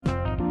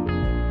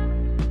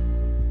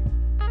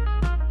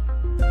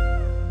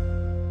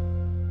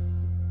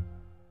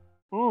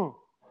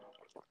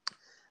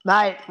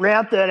Mate,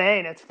 round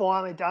 13, it's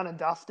finally done and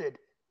dusted.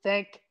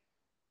 Thank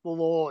the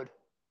Lord.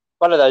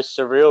 One of those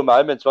surreal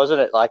moments,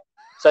 wasn't it? Like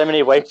so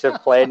many weeks of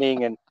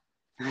planning and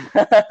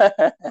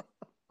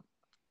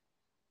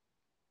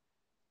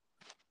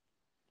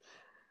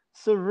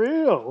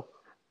Surreal.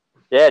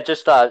 yeah,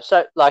 just so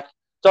like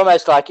it's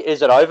almost like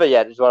is it over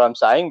yet? Is what I'm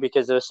saying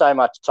because there was so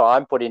much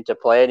time put into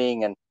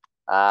planning and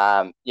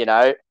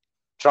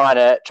trying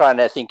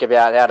to think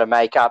about how to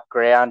make up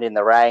ground in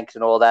the ranks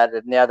and all that.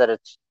 And now that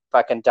it's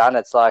fucking done,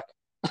 it's like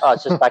oh,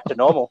 it's just back to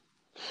normal.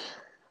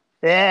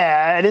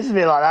 Yeah, it is a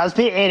bit like that. It was a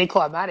bit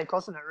anticlimactic,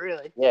 wasn't it,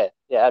 really? Yeah,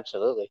 yeah,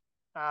 absolutely.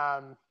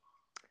 Um,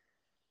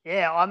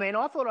 yeah, I mean,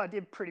 I thought I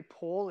did pretty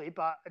poorly,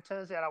 but it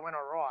turns out I went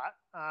all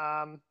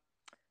right.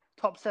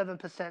 Top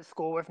 7%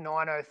 score with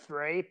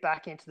 903,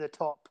 back into the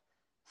top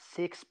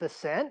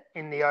 6%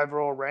 in the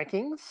overall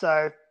rankings.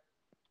 So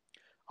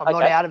I'm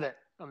not Okay, out of it.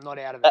 I'm not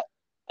out of it. that,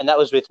 and that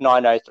was with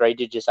 903.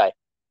 Did you say?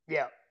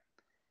 Yeah.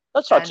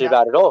 That's not And too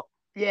bad at all.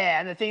 yeah,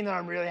 and the thing that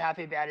I'm really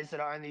happy about is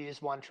that I only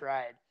used one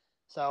trade.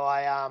 So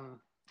I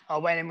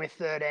went in with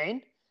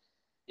 13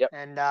 Yep.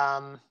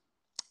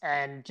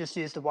 and just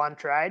used the one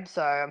trade.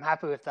 So I'm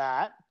happy with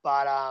that.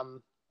 But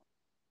on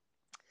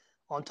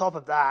top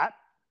of that,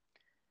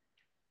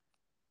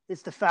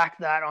 it's the fact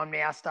that I'm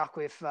now stuck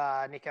with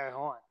Nico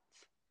Hines.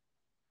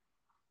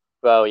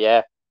 Well,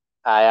 yeah.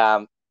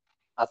 I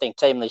think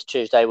Team List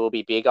Tuesday will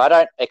be big. I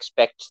don't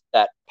expect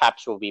that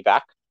Paps will be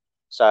back,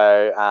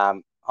 so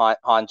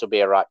Hines will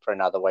be alright for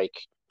another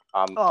week.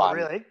 I'm Oh, I'm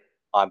really?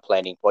 I'm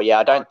planning for. Yeah,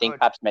 I Oh, don't think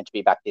good. Paps meant to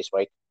be back this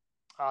week.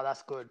 Oh,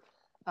 that's good.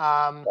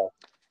 Um, So,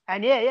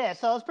 and yeah.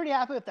 So I was pretty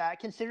happy with that,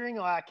 considering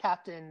I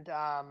captained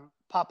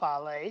Papa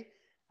Ali,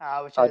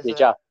 which oh, is did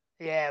ya?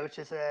 which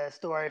is a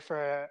story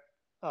for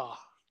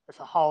it's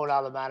a whole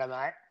other matter,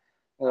 mate.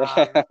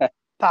 Um,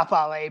 Papa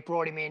Ali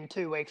brought him in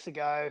 2 weeks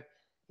ago.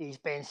 He's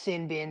been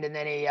sin binned and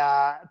then he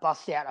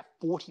busts out a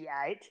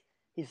 48,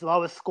 his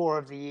lowest score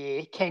of the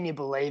year. Can you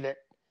believe it?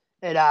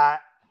 It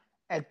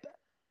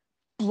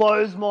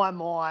blows my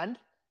mind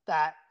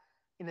that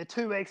in the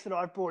 2 weeks that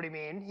I've brought him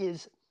in,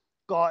 he's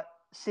got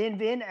sin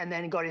bin and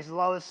then got his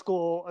lowest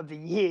score of the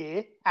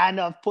year, and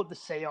I've put the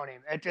C on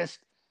him.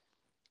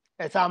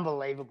 It's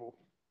unbelievable.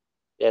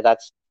 Yeah,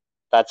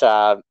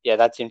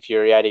 that's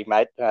infuriating,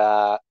 mate.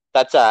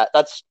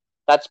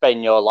 That's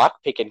been your luck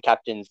picking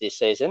captains this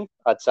season,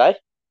 I'd say.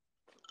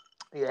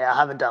 Yeah, I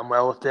haven't done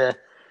well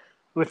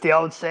with the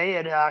old C.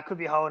 It could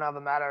be a whole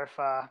other matter if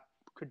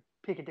could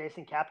pick a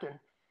decent captain.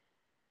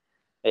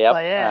 Yep.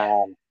 But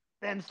yeah,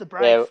 them's the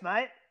Yeah. breaks,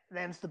 mate.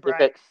 Them's the If it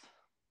breaks.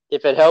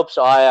 if it helps,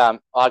 I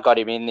got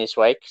him in this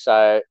week,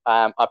 so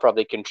I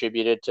probably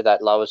contributed to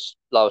that lowest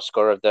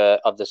score of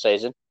the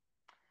season.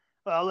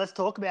 Well, let's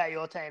talk about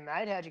your team,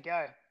 mate. How'd you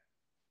go?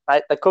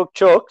 Mate, the Cook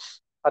Chooks.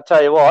 I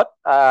tell you what,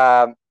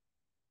 I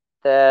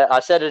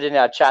said it in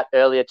our chat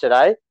earlier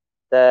today.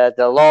 The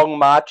long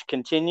march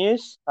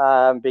continues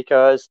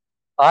because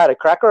I had a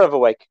cracker of a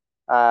week.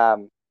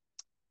 Um,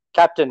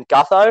 Captain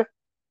Gutho,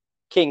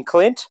 King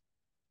Clint,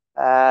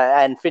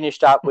 and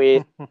finished up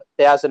with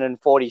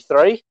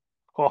 1,043.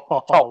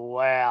 Top. Oh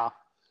wow!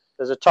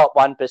 There's a top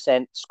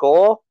 1%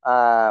 score,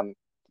 and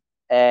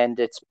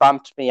it's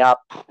bumped me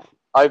up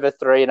over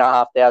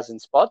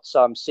 3,500 spots.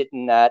 So I'm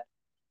sitting at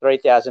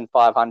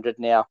 3,500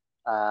 now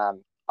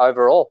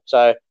overall.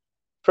 So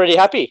pretty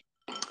happy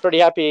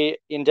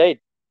indeed.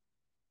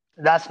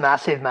 That's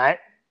massive, mate.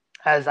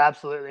 That is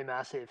absolutely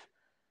massive.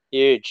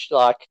 Huge.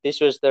 Like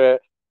this was the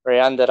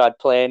round that I'd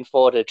planned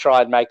for to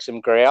try and make some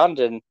ground,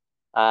 and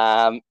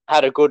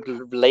had a good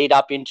lead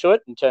up into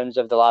it in terms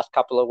of the last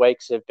couple of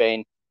weeks have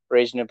been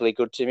reasonably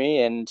good to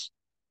me, and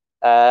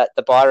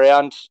the buy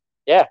round,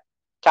 yeah,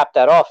 capped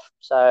that off.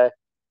 So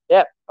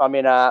yeah, I'm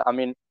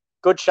in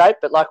good shape,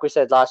 but like we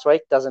said last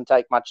week, doesn't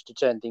take much to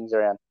turn things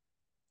around.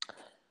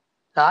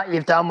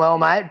 You've done well,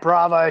 mate.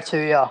 Bravo to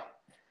you.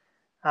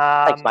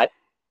 Thanks, mate.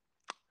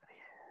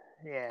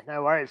 Yeah,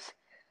 no worries.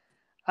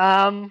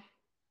 Um,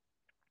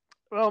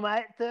 well,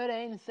 mate,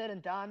 13 said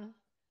and done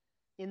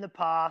in the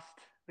past.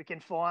 We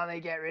can finally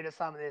get rid of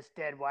some of this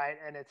dead weight,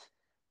 and it's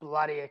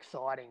bloody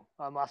exciting,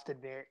 I must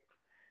admit.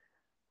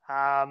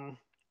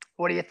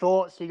 What are your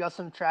thoughts? You got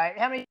some trade?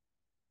 How many?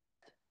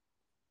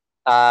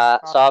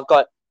 So I've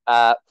got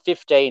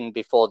 15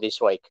 before this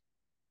week.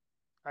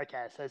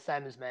 Okay, so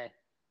same as me.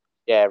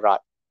 Yeah, right.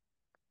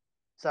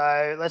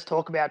 So let's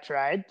talk about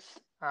trades.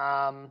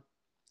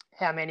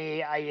 How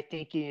many are you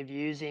thinking of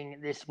using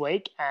this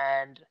week,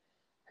 and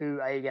who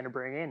are you going to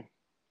bring in?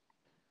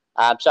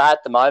 So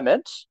at the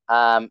moment,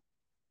 I've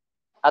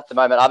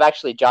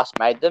actually just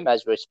made them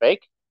as we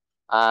speak.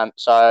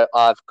 So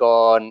I've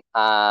gone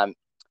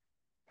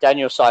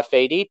Daniel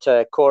Saifidi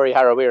to Corey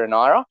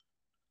Harawira-Naera.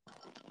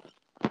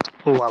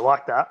 Oh, I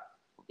like that.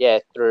 Yeah,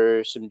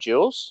 through some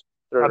duels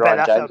through I bet Ryan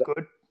that James. felt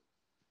good.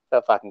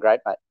 Felt fucking great,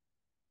 mate.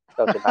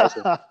 Felt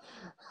amazing.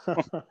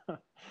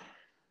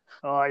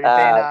 Oh,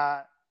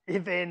 uh,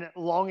 you've been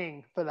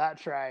longing for that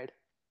trade.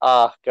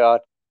 oh god,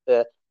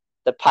 the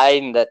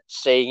pain that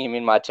seeing him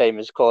in my team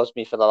has caused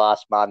me for the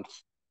last month.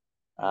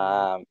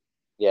 Mm.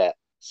 Yeah,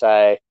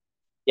 So,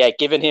 yeah,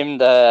 given him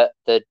the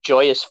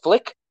joyous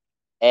flick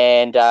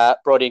and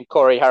brought in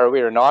Corey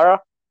Harawira-Naera.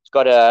 He's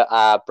got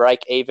a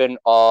break even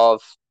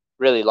of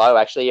really low,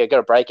 actually. He got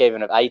a break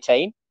even of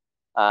 18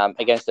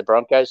 against the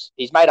Broncos.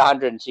 He's made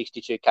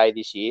 162K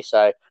this year,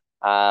 so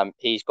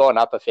he's gone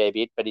up a fair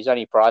bit, but he's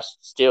only priced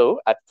still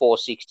at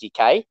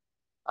 460K,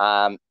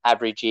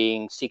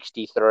 averaging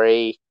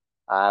 63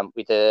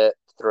 with a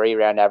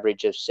 3-round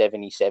average of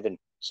 77.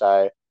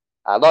 So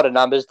a lot of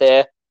numbers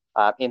there.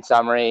 In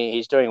summary,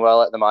 he's doing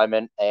well at the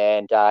moment,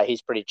 and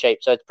he's pretty cheap.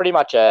 So it's pretty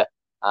much a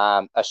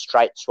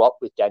straight swap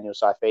with Daniel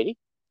Saifiti.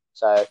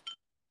 So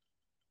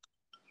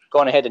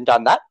gone ahead and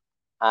done that.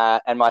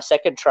 And my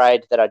second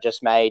trade that I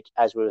just made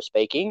as we were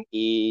speaking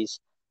is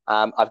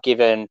I've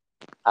given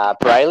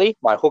Brayley,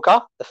 my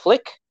hooker, the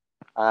flick.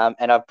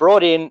 And I've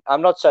brought in,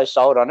 I'm not so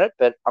sold on it,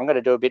 but I'm going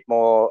to do a bit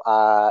more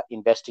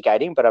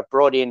investigating. But I've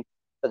brought in,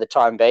 for the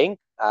time being,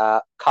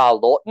 Carl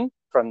Lawton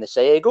from the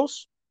Sea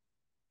Eagles.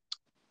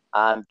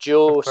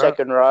 Dual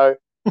second row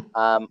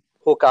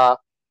hooker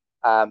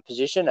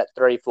position at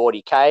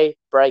 340K,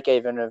 break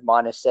even of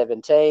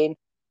 -17.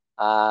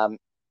 He's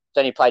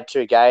only played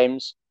 2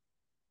 games,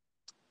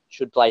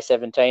 should play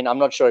 17. I'm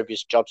not sure if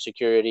it's job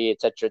security,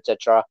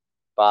 etc.,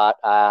 but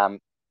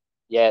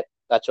yeah,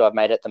 that's what I've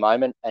made at the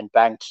moment and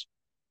banked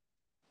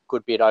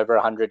good bit over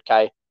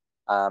 100K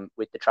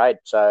with the trade.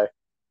 So,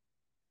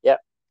 yeah.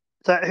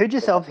 So who'd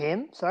you sell for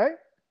him? Sorry?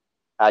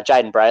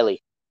 Jaden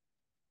Brayley.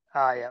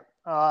 Oh, yeah.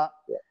 Yeah.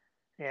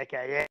 Yeah,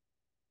 okay,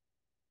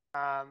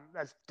 yeah.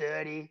 That's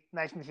dirty.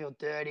 Makes me feel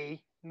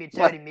dirty.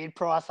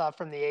 Mid-pricer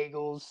from the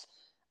Eagles.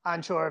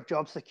 Unsure of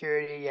job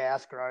security. Yeah,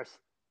 that's gross.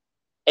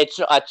 It's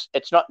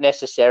not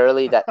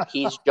necessarily that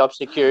his job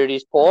security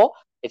is poor.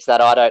 It's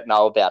that I don't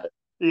know about it.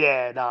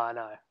 Yeah, no, I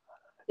know.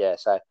 Yeah,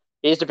 so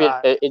it is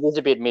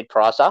a bit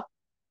mid-pricer.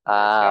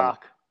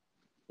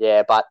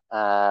 Yeah, but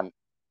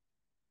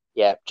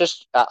yeah,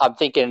 just I'm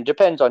thinking it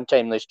depends on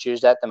Team List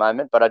Tuesday at the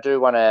moment, but I do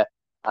want to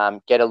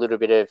get a little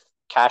bit of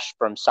cash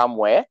from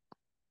somewhere,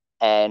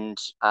 and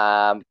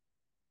I've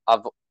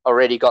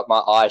already got my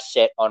eyes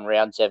set on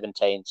round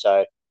 17,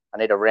 so I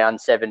need a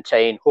round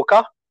 17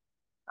 hooker,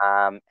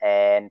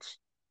 and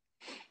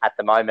at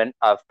the moment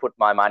I've put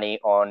my money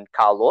on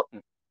Carl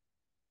Lawton.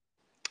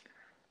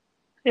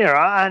 Yeah,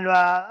 right, and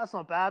that's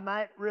not bad,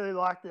 mate. Really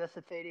like the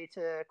Saifiti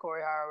to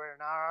Corey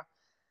Harawira-Naera.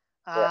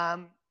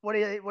 What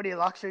are your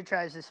luxury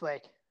trades this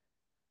week?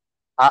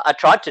 I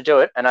tried to do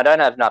it, and I don't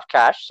have enough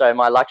cash, so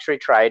my luxury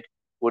trade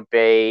would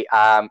be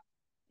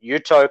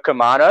Yuto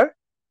Kamano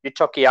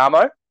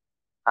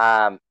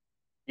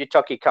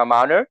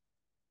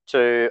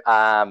to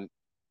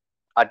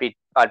I'd be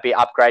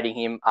upgrading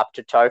him up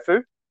to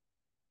Tofu.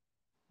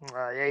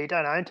 Yeah, you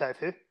don't own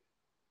Tofu.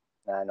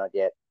 No, not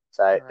yet.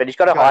 So, but he's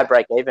got a high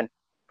break even.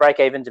 Break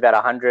even's about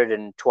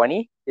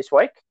 120 this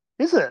week.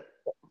 Is it?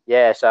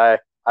 Yeah, so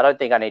I don't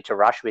think I need to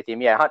rush with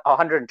him. Yeah,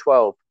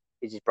 112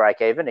 is his break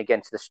even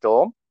against the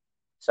Storm.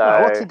 So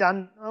what's he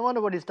done? I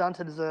wonder what he's done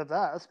to deserve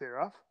that. That's a bit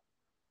rough.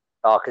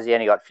 Oh, because he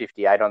only got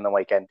 58 on the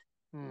weekend,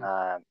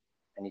 and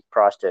he's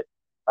priced at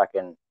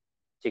fucking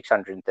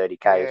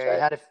 630K.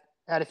 Yeah, so.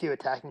 He had a few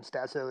attacking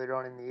stats earlier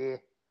on in the year.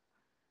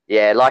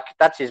 Yeah, like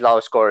that's his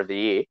lowest score of the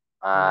year.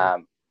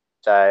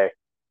 So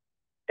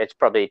it's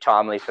probably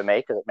timely for me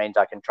because it means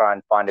I can try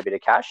and find a bit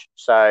of cash.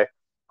 So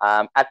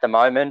at the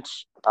moment,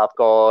 I've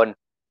gone.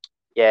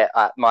 Yeah,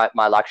 my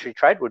luxury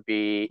trade would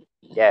be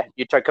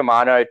Yuto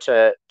Kamano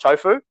to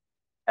Tofu,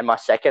 and my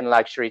second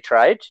luxury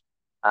trade.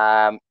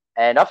 And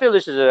I feel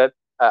this is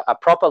a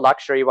proper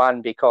luxury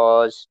one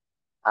because,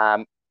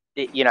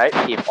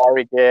 if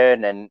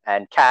Origin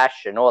and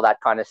cash and all that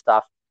kind of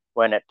stuff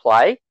weren't at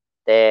play,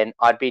 then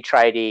I'd be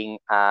trading.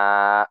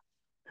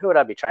 Who would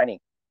I be trading?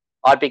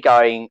 I'd be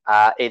going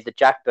either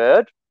Jack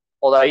Bird,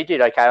 although he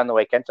did okay on the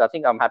weekend, so I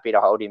think I'm happy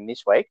to hold him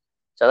this week.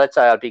 So let's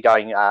say I'd be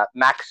going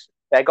Max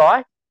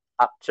Begai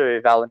up to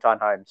Valentine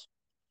Holmes.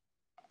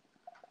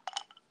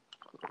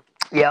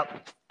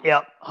 Yep.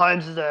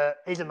 Holmes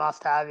he's a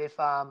must-have if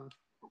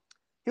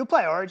he'll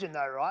play Origin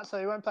though, right? So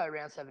he won't play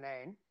round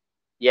 17.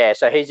 Yeah,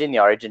 so he's in the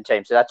Origin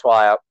team, so that's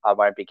why I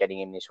won't be getting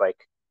him this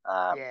week.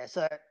 I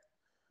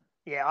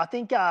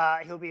think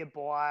he'll be a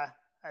buy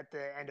at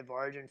the end of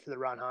Origin for the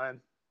run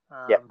home.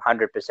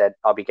 100%.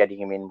 I'll be getting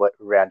him in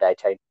round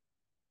 18.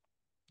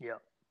 Yeah.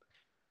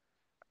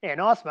 Yeah,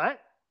 nice, mate.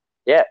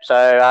 Yeah,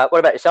 so what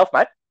about yourself,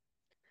 mate?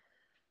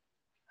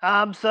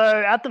 So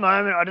at the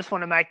moment, I just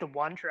want to make the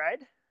one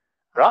trade.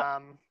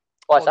 Right.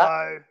 Why is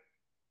that?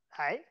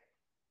 Hey?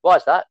 Why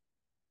is that?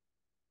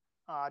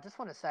 I just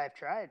want to save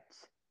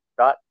trades.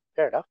 Right,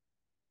 fair enough.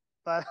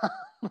 But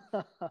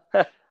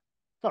it's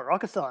not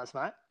rocket science,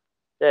 mate.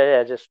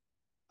 Yeah, just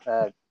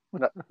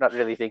not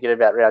really thinking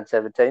about round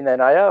 17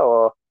 then, are you?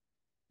 Or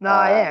no,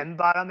 I am,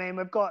 but I mean,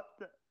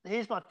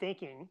 here's my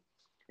thinking.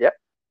 Yep.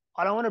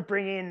 I don't want to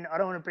bring in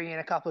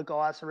a couple of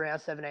guys for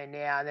round 17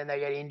 now, and then they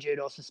get injured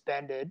or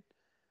suspended.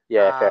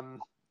 Yeah, fair.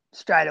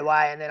 Straight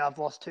away, and then I've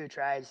lost 2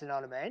 trades. You know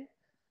what I mean?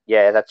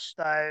 Yeah, that's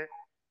so.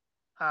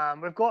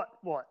 We've got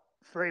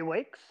 3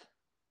 weeks.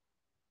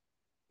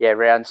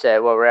 round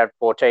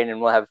 14,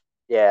 and we'll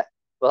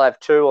have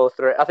 2 or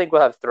 3. I think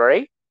we'll have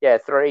 3. Yeah,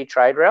 3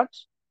 trade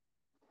rounds.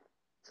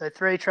 So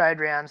 3 trade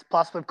rounds,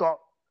 plus we've got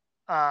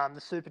the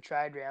super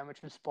trade round,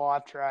 which was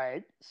 5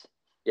 trades.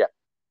 Yeah.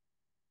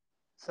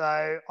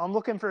 So I'm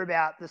looking for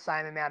about the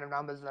same amount of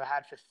numbers that I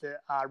had for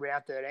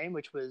round 13,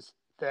 which was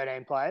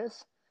 13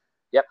 players.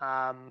 Yep.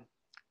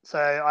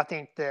 So I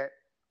think that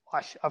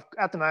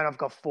at the moment I've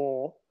got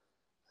 4.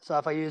 So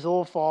if I use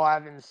all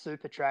 5 in the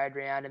super trade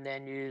round and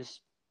then use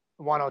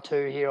 1 or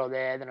 2 here or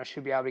there, then I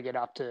should be able to get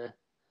up to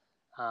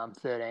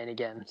 13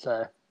 again.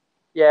 So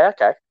yeah,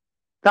 okay.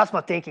 That's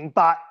my thinking.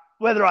 But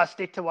whether I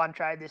stick to one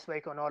trade this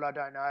week or not, I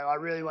don't know. I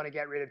really want to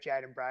get rid of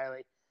Jaden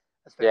Brayley,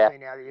 especially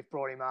now that you've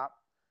brought him up.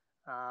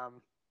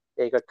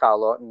 You got Carl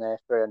Lawton there,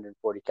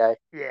 340k.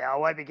 Yeah, I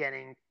won't be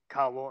getting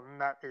Carl Lawton.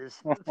 That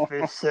is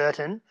for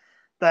certain.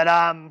 But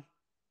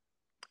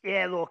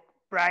yeah, look,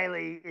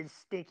 Brayley is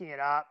stinking it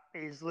up.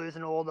 He's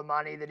losing all the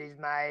money that he's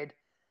made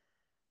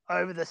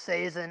over the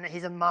season.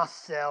 He's a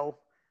must sell.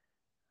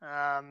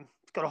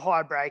 He's got a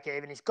high break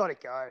even. He's got to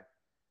go.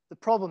 The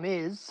problem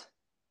is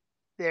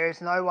there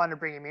is no one to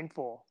bring him in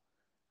for.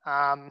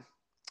 I'm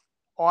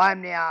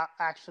now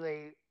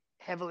actually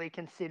heavily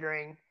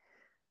considering,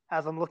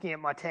 as I'm looking at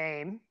my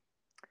team,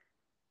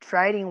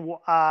 trading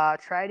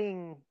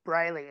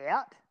Brayley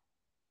out,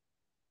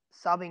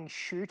 subbing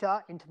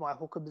Shooter into my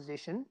hooker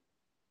position,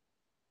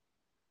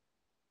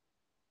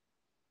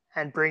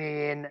 and bringing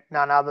in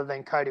none other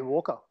than Cody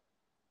Walker.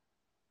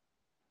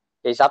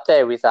 He's up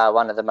there with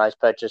one of the most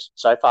purchased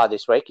so far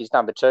this week. He's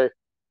number 2.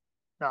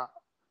 No,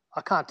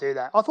 I can't do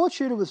that. I thought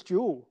Shooter was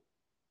dual.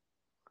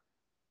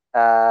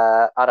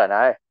 I don't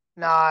know.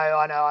 No,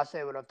 I know. I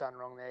see what I've done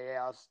wrong there.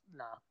 Yeah,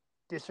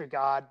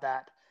 disregard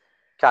that.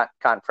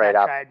 Can't trade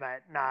up. Trade, mate.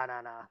 No.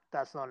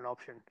 That's not an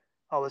option.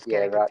 I was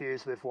getting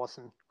confused with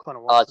Connor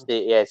Watson. Oh,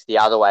 it's the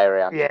other way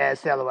around. Yeah,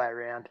 it's the other way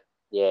around.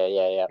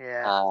 Yeah.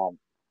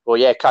 Well,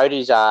 yeah,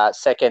 Cody's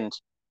second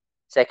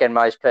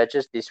most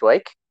purchased this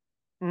week.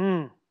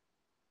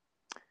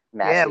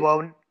 Massive. Yeah,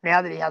 well,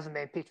 now that he hasn't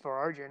been picked for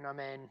Origin, I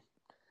mean...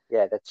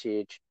 Yeah, that's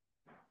huge.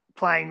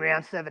 Playing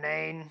round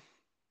 17,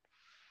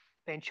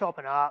 been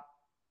chopping up.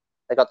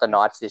 They got the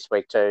Knights this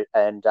week too,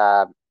 and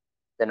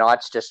the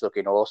Knights just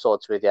looking all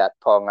sorts without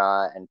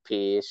Ponga and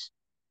Pearce,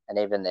 and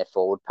even their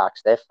forward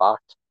packs. They're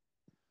fucked.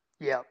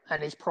 Yeah,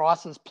 and his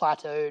price has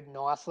plateaued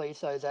nicely,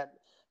 so he's at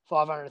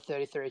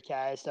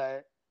 533k.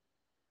 So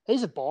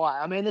he's a buy.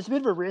 I mean, there's a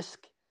bit of a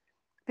risk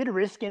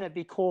in it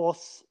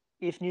because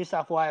if New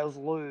South Wales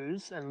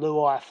lose and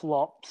Luai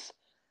flops,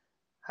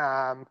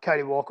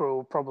 Cody Walker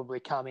will probably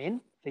come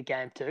in for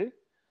game 2.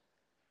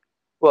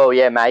 Well,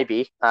 yeah,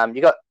 maybe.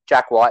 You got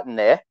Jack White in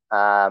there,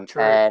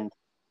 and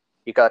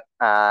you got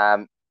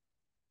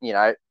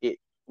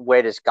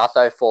where does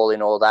Gutho fall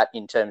in all that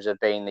in terms of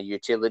being the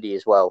utility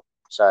as well?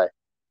 So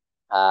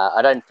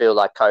I don't feel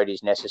like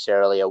Cody's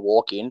necessarily a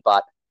walk-in,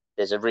 but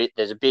there's a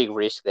big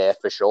risk there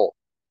for sure.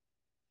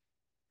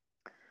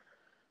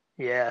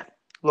 Yeah.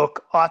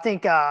 Look, I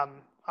think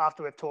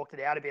after we've talked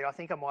it out a bit, I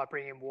think I might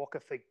bring in Walker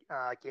for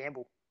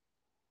Gamble.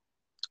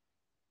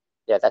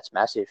 Yeah, that's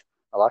massive.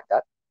 I like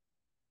that.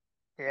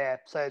 Yeah,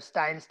 so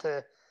Staines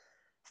to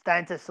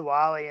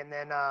Suwali and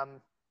then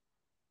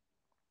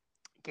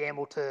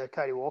Gamble to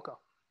Cody Walker.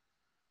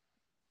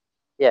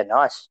 Yeah,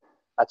 nice.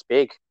 That's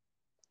big.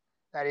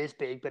 That is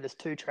big, but it's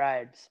 2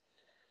 trades.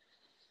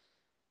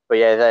 But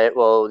yeah,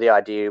 the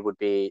idea would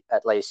be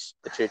at least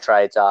the 2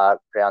 trades are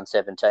round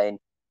 17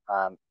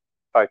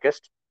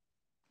 focused.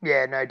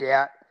 Yeah, no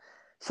doubt.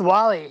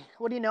 Suwali,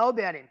 what do you know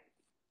about him?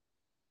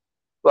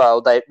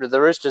 Well, the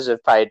Roosters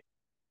have paid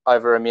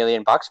over $1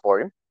 million for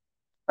him,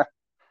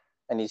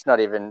 and he's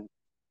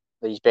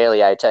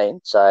barely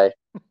 18. So,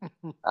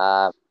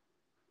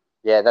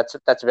 yeah, that's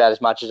about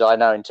as much as I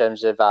know in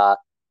terms of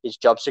his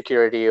job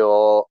security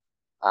or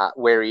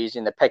where he is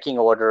in the pecking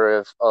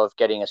order of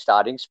getting a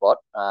starting spot.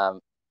 I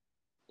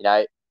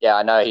know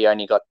he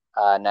only got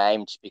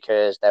named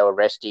because they were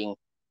resting.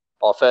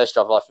 Well, first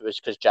off, it was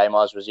because J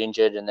Mize was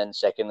injured, and then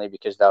secondly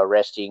because they were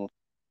resting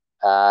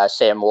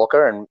Sam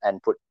Walker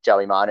and put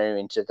Joey Manu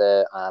into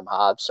the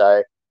halves.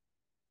 So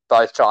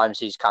both times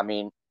he's come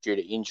in due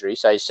to injury,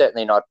 so he's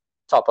certainly not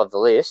top of the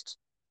list,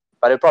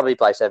 but he'll probably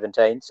play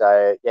 17.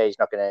 So yeah, you're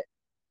not going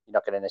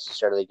to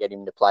necessarily get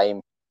him to play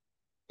him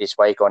this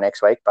week or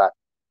next week, but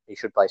he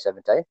should play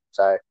 17.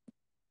 So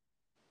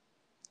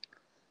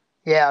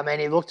yeah, I mean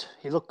he looked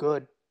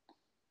good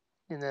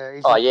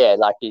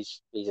like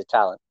he's a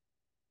talent.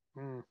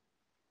 And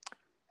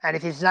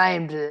if he's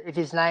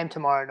named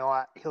tomorrow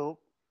night, he'll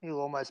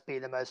almost be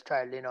the most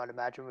traded in, I'd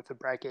imagine, with a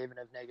break even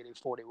of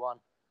 -41.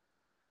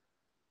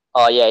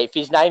 Oh yeah, if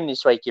he's named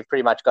this week, you've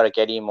pretty much got to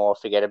get him or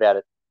forget about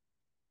it.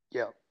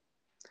 Yeah.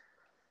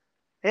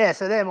 Yeah,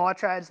 so they're my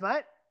trades,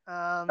 mate.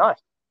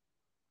 Nice.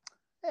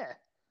 Yeah.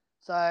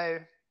 So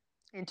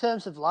in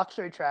terms of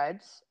luxury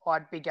trades,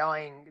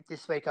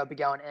 this week I'd be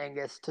going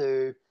Angus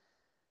to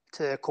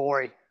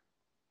Corey.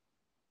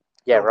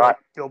 Yeah, right.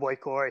 Your boy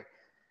Corey.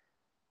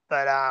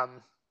 But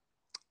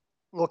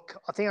look,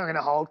 I think I'm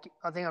gonna hold.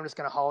 I think I'm just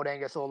gonna hold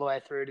Angus all the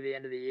way through to the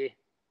end of the year.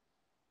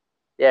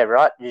 Yeah,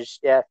 right.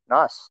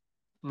 Nice.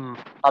 Mm.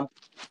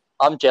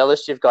 I'm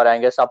jealous you've got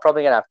Angus. I'm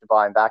probably gonna have to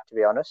buy him back, to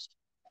be honest,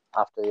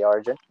 after the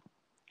Origin.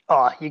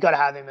 Oh, you got to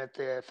have him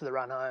for the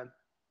run home.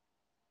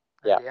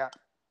 Yeah.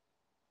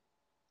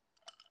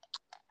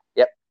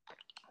 Yep.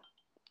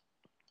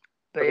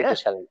 But probably yeah,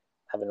 just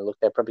having a look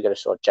there. Probably got to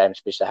sort James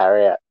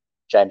Fisher-Harris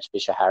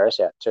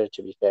out too.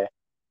 To be fair,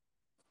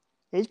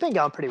 he's been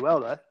going pretty well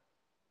though.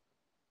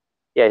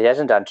 Yeah, he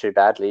hasn't done too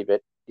badly,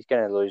 but he's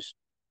going to lose.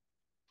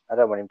 I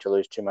don't want him to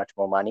lose too much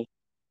more money.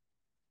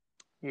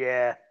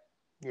 Yeah,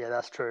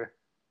 that's true.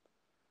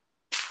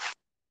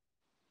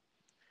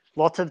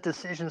 Lots of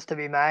decisions to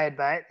be made,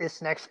 mate.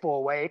 This next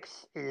 4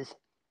 weeks is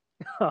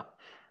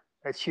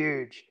it's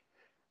huge.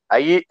 Are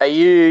you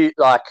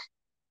like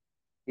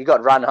you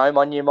got run home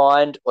on your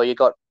mind, or you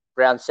got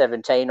round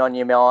 17 on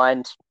your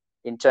mind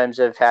in terms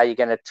of how you're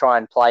going to try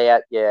and play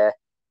out your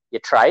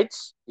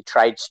trades, your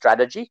trade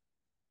strategy?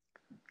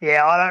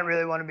 Yeah, I don't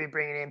really want to be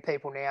bringing in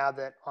people now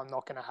that I'm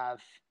not going to have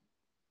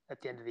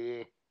at the end of the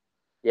year.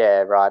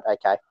 Yeah, right.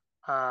 Okay.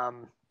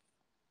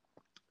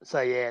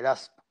 So yeah,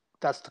 that's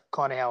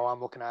kind of how I'm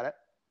looking at it.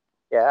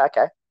 Yeah.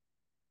 Okay.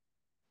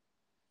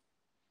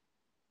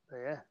 So,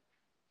 yeah.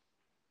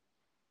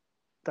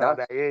 Don't know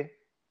about you.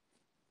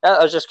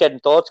 I was just getting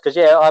thoughts because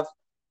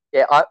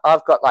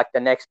I've got like the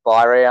next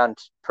buy round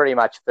pretty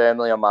much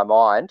firmly on my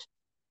mind,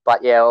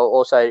 but yeah,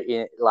 also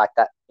in like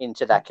that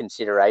into that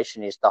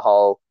consideration is the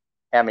whole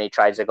how many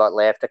trades I got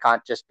left. I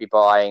can't just be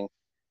buying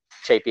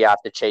cheapie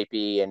after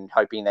cheapie and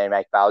hoping they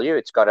make value.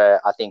 It's got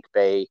to, I think,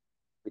 be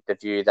with the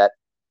view that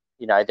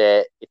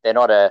if they're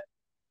not a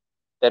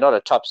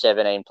top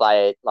 17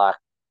 player, like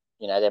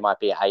there might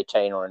be an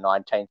 18 or a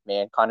 19th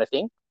man kind of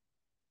thing.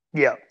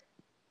 Yeah.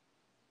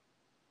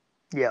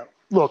 Yeah.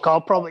 Look,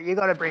 you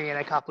got to bring in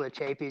a couple of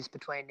cheapies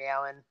between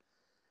now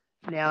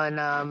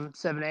and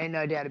 17,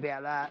 no doubt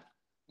about that.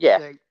 Yeah.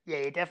 But yeah,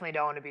 you definitely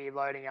don't want to be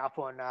loading up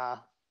on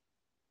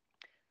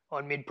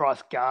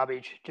mid-price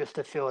garbage just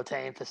to fill a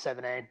team for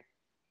 17.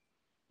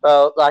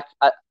 Well, like,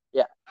 I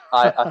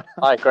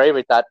agree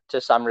with that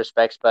to some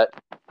respects, but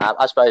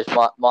I suppose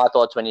my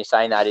thoughts when you're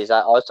saying that is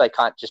I also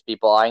can't just be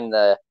buying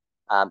the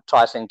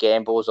Tyson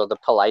Gambles or the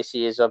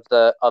Palacios of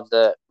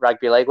the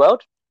rugby league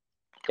world.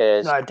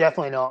 Cause, no,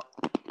 definitely not.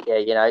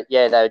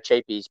 Yeah, they're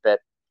cheapies, but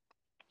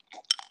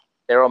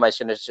they're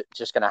almost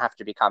just going to have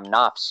to become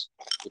nuffs,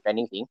 if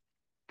anything,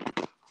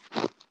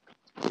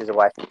 which is a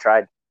waste of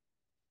trade.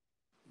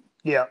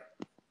 Yeah.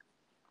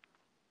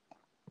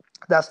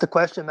 That's the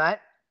question, mate.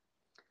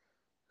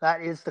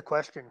 That is the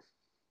question.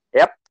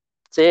 Yep,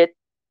 that's it.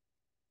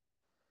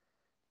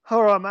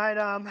 All right,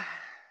 mate.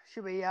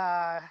 Should we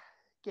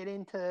get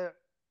into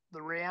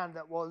the round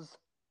that was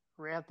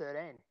round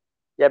 13?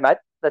 Yeah, mate.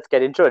 Let's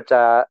get into it.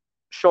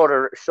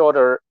 Shorter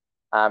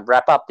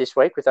wrap up this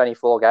week with only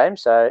 4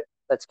 games, so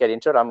let's get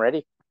into it. I'm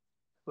ready.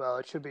 Well,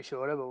 it should be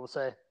shorter, but we'll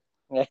see.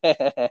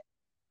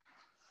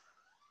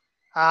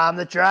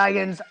 The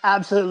Dragons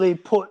absolutely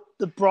put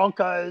the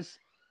Broncos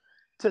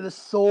to the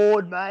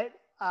sword, mate.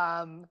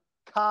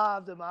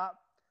 Carved them up.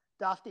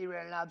 Dusty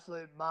ran an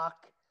absolute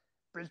muck.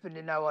 Brisbane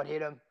didn't know what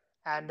hit him.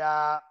 And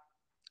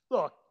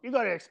look, you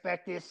got to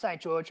expect this.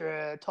 St. George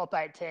are a top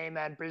 8 team,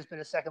 and Brisbane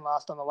are second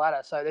last on the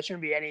ladder. So there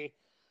shouldn't be any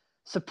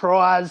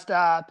surprised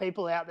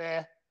people out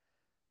there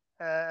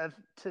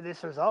to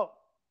this result.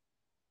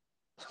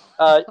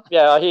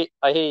 Yeah,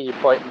 I hear your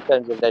point in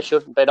terms of there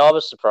shouldn't, but I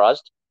was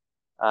surprised.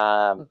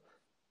 Not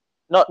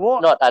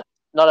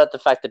at the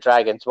fact the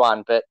Dragons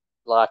won, but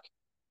like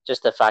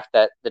just the fact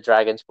that the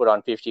Dragons put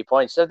on 50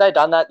 points. Have they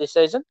done that this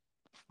season?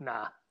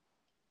 Nah.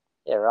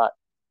 Yeah, right.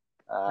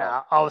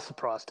 Nah, I was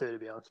surprised too, to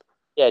be honest.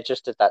 Yeah,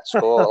 just at that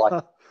score.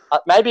 Like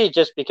maybe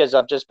just because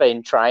I've just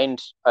been trained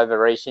over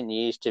recent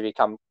years to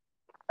become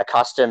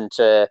accustomed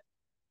to,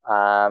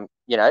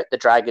 the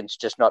Dragons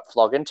just not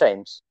flogging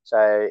teams.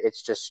 So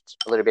it's just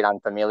a little bit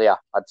unfamiliar,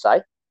 I'd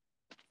say.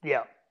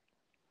 Yeah.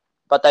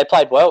 But they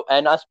played well.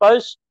 And I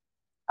suppose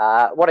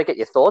I want to get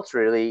your thoughts,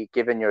 really,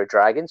 given you're a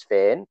Dragons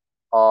fan,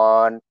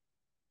 on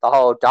the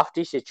whole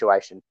Dufty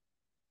situation.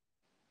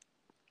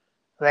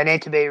 They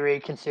need to be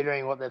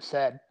reconsidering what they've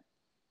said.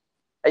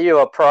 Are you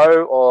a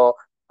pro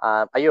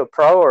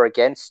or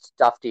against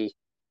Dufty?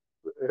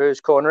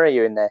 Whose corner are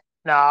you in there?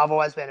 No, I've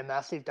always been a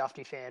massive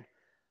Dufty fan.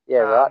 Yeah,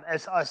 right.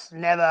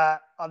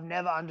 I've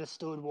never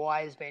understood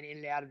why he's been in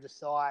and out of the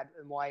side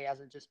and why he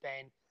hasn't just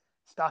been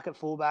stuck at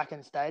fullback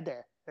and stayed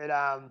there.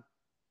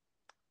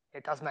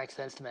 It does make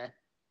sense to me.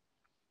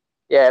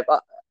 Yeah,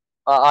 but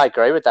I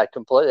agree with that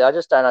completely. I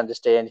just don't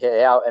understand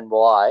how and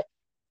why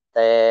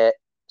they're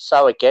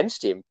so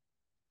against him.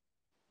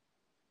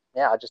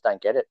 Yeah, I just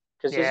don't get it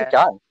because he's a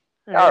gun.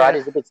 All right,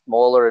 he's a bit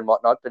smaller and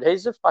whatnot, but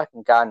he's a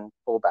fucking gun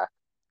fullback.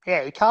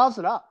 Yeah, he carves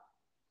it up.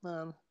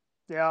 I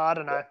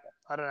don't know.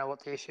 I don't know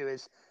what the issue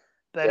is.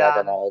 But, I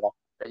don't know either.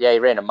 But yeah, he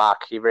ran a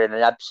muck. He ran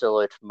an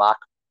absolute muck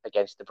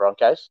against the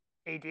Broncos.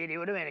 He did. He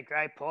would have been a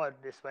great pod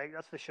this week,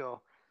 that's for sure.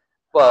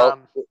 Well,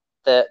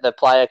 the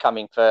player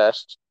coming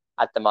first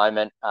at the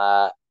moment,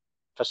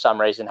 for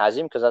some reason has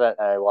him, because I don't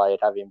know why you'd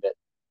have him, but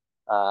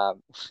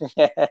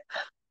yeah,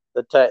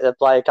 the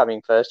player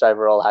coming first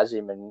overall has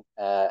him and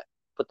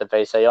put the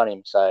VC on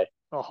him. So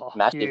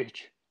massive,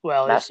 huge.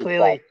 Well,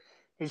 massive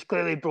he's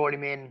clearly brought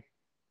him in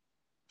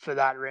for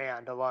that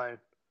round alone.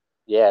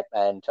 Yeah,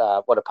 and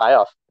what a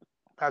payoff.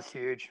 That's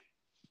huge.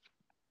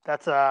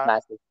 That's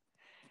massive.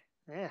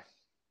 Yeah,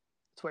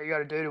 that's what you got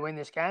to do to win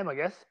this game, I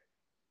guess.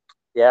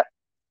 Yeah,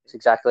 that's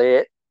exactly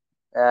it.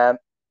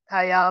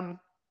 Hey,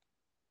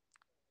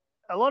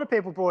 a lot of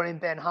people brought in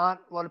Ben Hunt.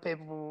 A lot of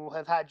people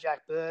have had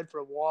Jack Bird for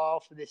a while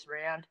for this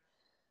round.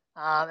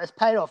 It's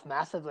paid off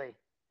massively.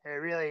 It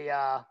really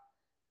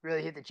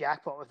hit the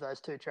jackpot with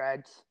those two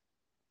trades.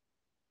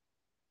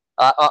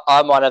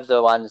 I'm one of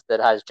the ones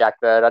that has Jack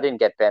Bird. I didn't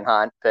get Ben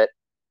Hunt, but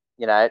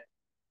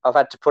I've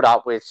had to put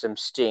up with some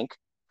stink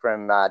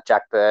from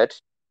Jack Bird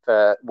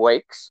for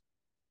weeks.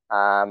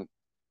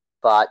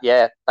 But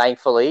yeah,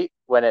 thankfully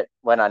when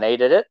I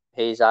needed it,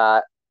 he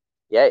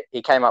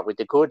came up with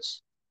the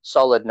goods.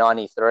 Solid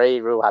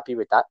 93. Real happy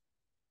with that.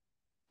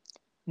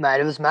 Mate,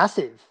 it was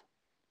massive.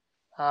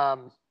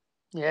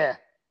 Yeah.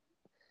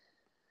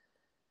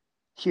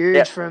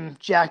 Huge from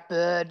Jack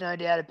Bird, no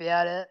doubt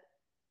about it.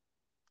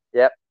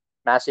 Yep,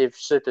 massive,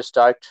 super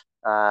stoked.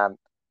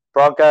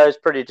 Broncos,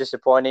 pretty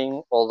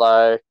disappointing,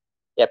 although,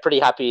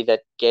 pretty happy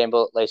that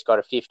Gamble at least got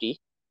a 50.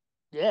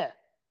 Yeah.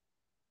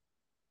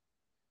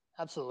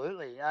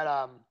 Absolutely.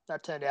 That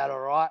turned out all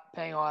right.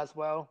 Pangai as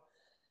well.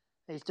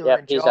 He's doing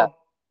a job.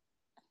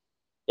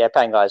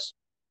 Pangai's,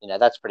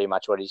 that's pretty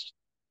much what he's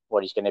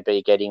going to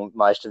be getting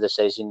most of the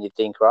season, you'd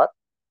think, right?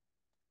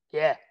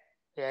 Yeah.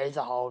 Yeah, he's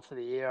a hold for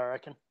the year, I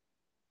reckon.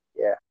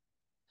 Yeah.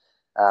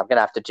 I'm going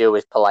to have to deal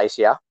with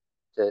Palacia,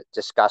 the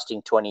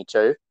disgusting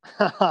 22.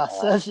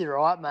 Serves you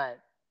right, mate.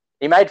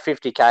 He made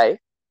 50K,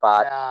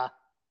 but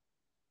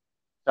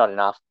not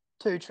enough.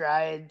 2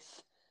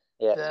 trades.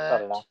 Yeah,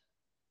 not enough.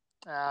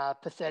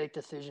 Pathetic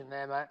decision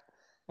there, mate.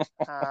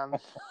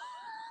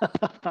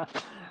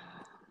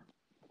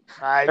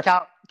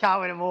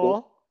 Can't win them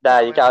all. No,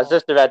 you can't. I was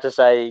just about to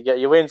say,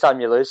 you win some,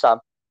 you lose some.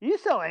 You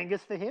sell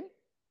Angus for him?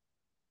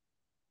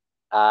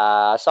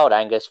 I sold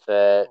Angus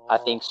for, I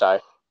think so.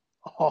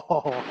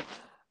 Oh.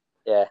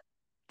 Yeah.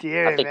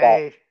 Dear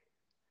me.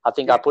 I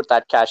think I put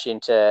that cash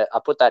into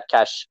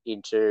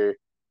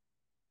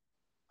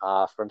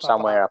from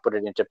somewhere. I put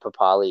it into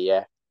Papali,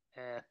 yeah.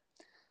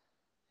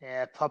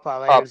 Yeah,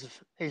 Papali,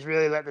 he's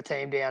really let the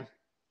team down.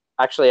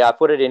 Actually, I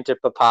put it into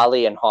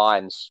Papali and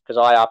Hines because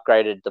I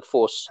upgraded the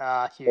Force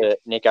to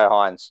Nico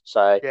Hines.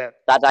 So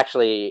that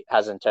actually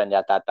hasn't turned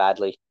out that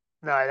badly.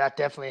 No, that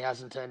definitely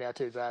hasn't turned out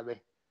too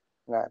badly.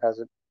 No, it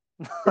hasn't.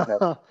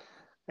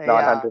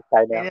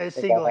 900K now. He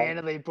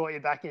single-handedly brought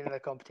you back into the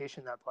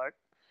competition, that bloke.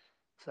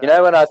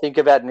 So. When I think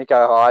about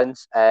Nico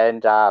Hines,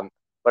 and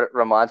what it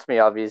reminds me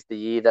of is the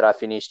year that I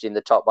finished in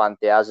the top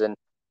 1,000,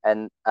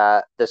 and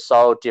the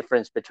sole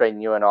difference between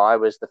you and I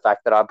was the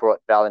fact that I brought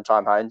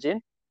Valentine Holmes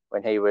in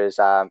when he was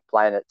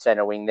playing at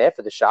centre wing there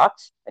for the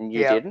Sharks, and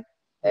you didn't.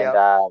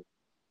 And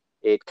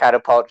it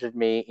catapulted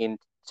me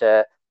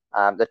into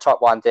the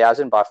top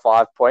 1,000 by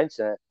 5 points,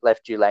 and it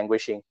left you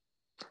languishing.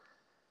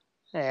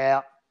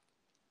 Yeah.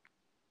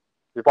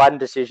 With one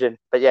decision.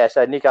 But yeah,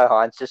 so Nico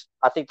Hines,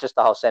 I think just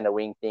the whole centre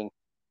wing thing,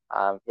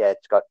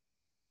 it's got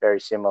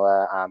very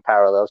similar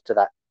parallels to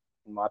that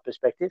in my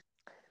perspective.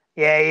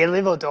 Yeah, you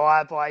live or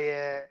die by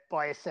your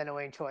centre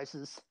wing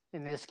choices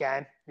in this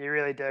game. You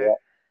really do. Yeah.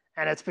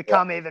 And it's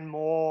become even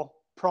more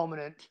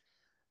prominent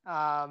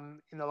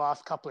in the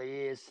last couple of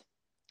years,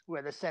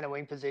 where the centre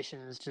wing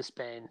position has just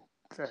been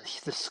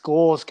the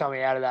scores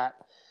coming out of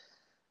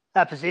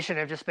that position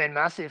have just been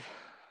massive.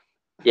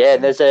 Yeah,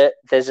 and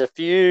there's a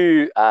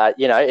few,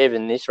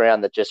 even this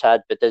round that just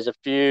had, but there's a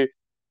few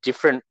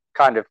different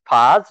kind of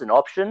paths and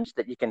options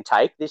that you can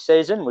take this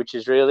season, which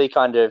is really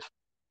kind of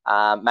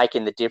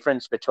making the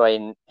difference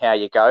between how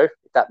you go,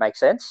 if that makes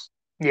sense.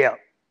 Yeah.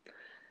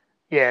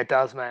 Yeah, it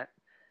does, mate.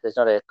 There's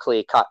not a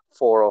clear-cut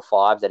 4 or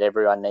 5 that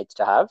everyone needs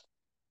to have.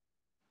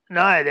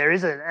 No, there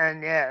isn't.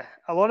 And, a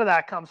lot of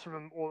that comes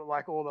from all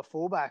the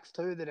fullbacks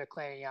too that are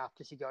cleaning up,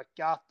 because you got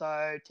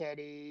Gutho,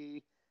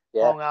 Teddy,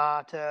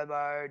 Ponga,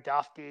 Turbo,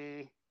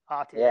 Dufty,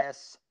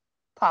 RTS,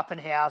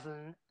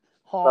 Pappenhausen,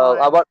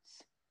 Hines. Well,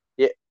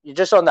 you're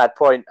just on that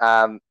point.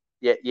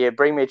 You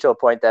bring me to a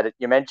point that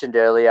you mentioned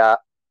earlier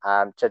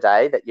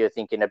today that you're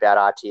thinking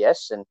about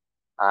RTS, and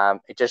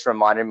it just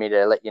reminded me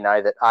to let you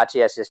know that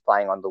RTS is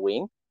playing on the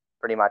wing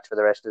pretty much for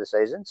the rest of the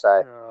season.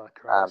 So,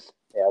 I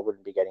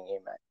wouldn't be getting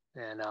him, mate.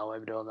 Yeah, no, I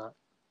won't be doing that.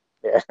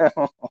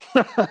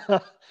 Yeah.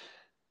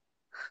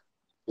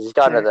 He's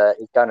going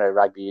to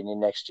rugby union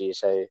next year,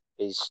 so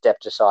he's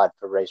stepped aside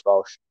for Reece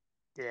Walsh.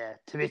 Yeah,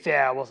 to be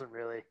fair, I wasn't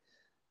really.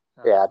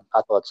 I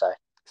thought so.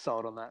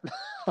 Sold on that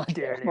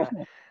idea anyway.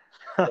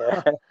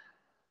 Yeah.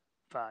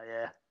 But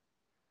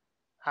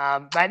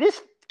mate,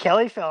 this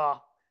Kelly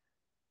fella,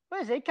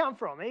 where's he come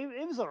from?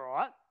 He was all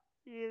right.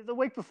 The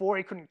week before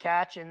he couldn't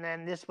catch, and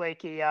then this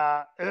week he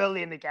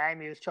early in the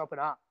game he was chopping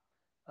up.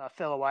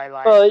 Fell away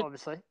late,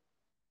 obviously.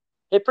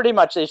 He pretty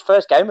much, his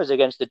first game was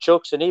against the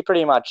Chooks, and he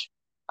pretty much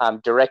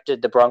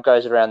directed the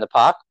Broncos around the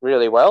park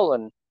really well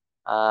and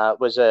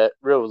was a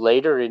real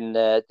leader in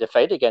the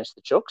defeat against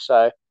the Chooks.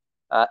 So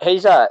I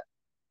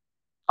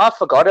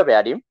forgot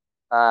about him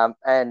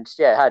and,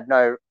 had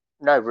no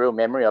real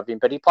memory of him.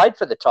 But he played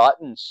for the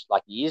Titans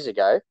like years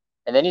ago,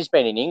 and then he's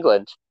been in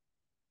England.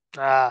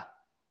 So,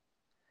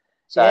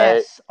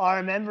 yes, I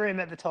remember him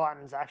at the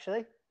Titans,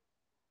 actually.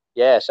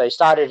 Yeah, so he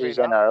started his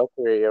NRL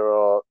career,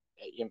 or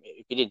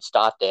if he didn't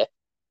start there,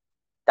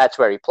 that's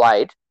where he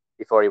played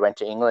before he went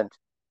to England.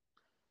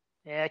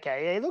 Yeah,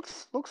 okay. Yeah, he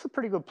looks a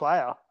pretty good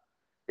player.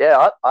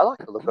 Yeah, I like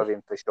the look of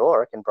him for sure. I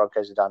reckon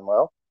Broncos have done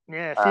well.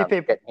 Yeah, a few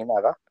people getting him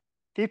over. A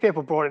few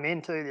people brought him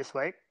in too this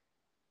week.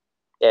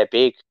 Yeah,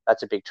 big.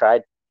 That's a big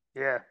trade.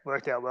 Yeah,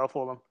 worked out well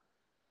for them.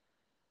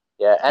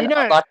 Yeah, and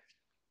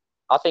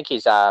I think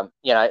he's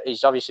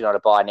he's obviously not a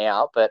buy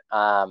now, but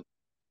I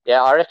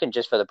reckon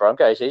just for the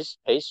Broncos, he's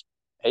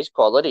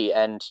quality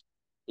and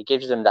he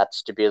gives them that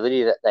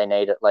stability that they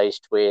need at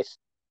least with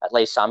at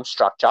least some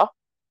structure.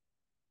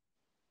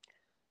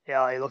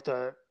 Yeah, he looked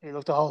a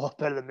whole lot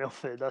better than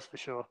Milford, that's for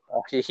sure.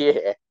 Oh,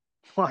 yeah.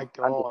 My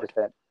God.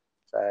 100%.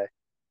 So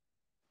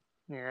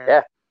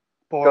yeah.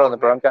 Good on the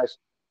Broncos.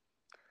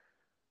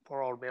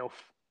 Poor old Milf.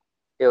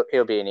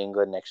 He'll be in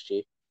England next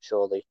year,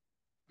 surely.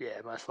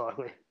 Yeah, most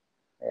likely.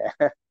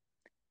 Yeah.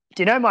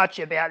 Do you know much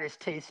about this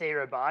TC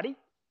Robati?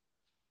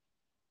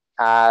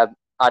 I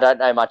don't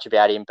know much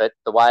about him, but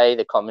the way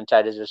the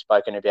commentators have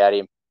spoken about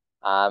him,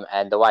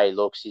 and the way he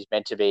looks, he's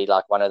meant to be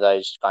like one of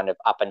those kind of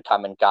up and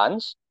coming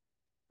guns.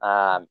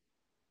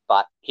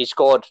 But he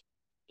scored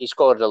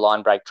a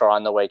line break try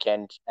on the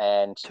weekend,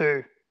 and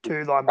two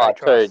line break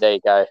tries. Two. There you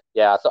go.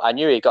 Yeah, I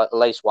knew he got at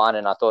least one,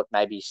 and I thought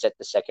maybe he set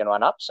the second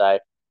one up. So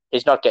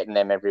he's not getting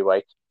them every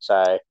week.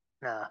 So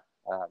nah.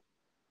 I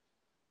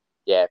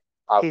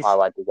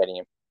won't be getting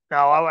him.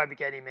 No, I won't be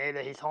getting him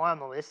either. He's high on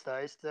the list though.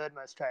 He's third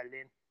most traded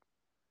in.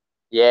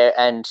 Yeah,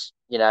 and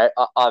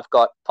I've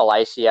got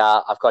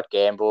Palacia, I've got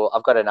Gamble,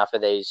 I've got enough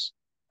of these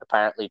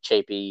apparently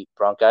cheapy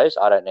Broncos.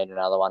 I don't need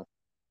another one.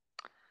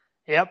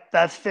 Yep,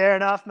 that's fair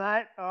enough,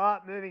 mate. All right,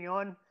 moving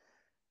on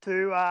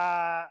to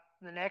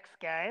the next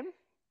game,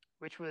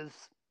 which was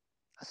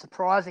a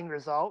surprising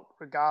result,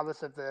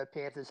 regardless of the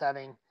Panthers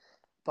having a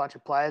bunch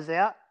of players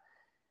out.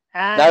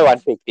 And no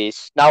one picked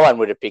this. No one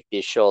would have picked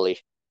this, surely.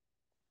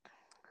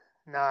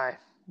 No,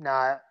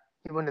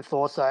 you wouldn't have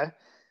thought so.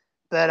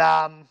 But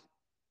I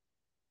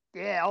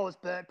was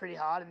burnt pretty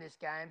hard in this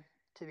game,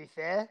 to be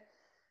fair.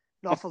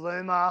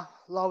 Nofaluma,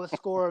 lowest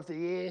scorer of the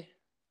year.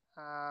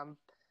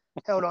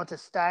 Held on to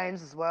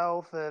Staines as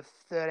well for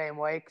 13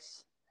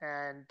 weeks.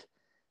 And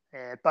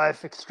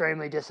both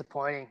extremely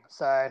disappointing.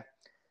 So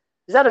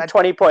is that a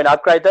 20-point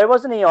upgrade though?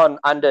 Wasn't he on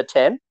under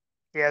 10?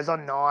 Yeah, he was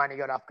on 9. He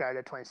got upgraded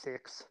to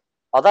 26.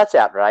 Oh, that's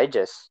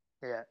outrageous.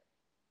 Yeah.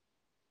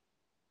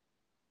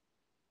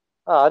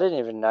 Oh, I didn't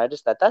even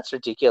notice that. That's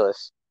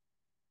ridiculous.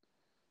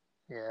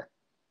 Yeah.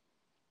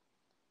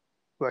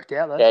 Worked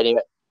out though. Yeah,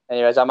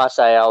 anyways, I must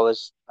say I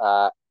was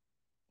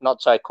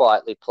not so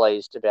quietly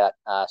pleased about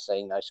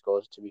seeing those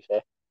scores, to be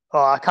fair.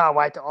 Oh, I can't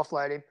wait to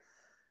offload him.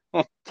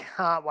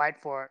 Can't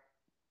wait for it.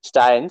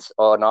 Staines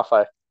or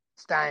Noffo?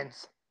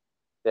 Staines.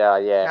 Yeah.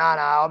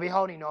 No, I'll be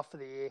holding off for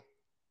the year.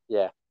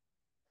 Yeah.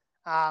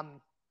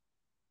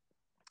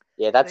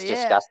 Yeah, that's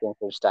disgusting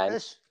from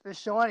Staines. The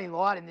shining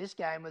light in this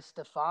game was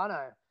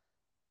Stefano.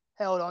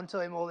 Held on to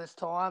him all this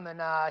time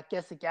and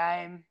gets the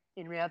game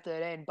in round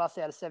 13, bust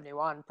out of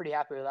 71. Pretty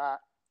happy with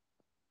that.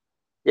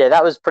 Yeah,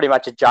 that was pretty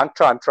much a junk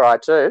time try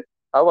too.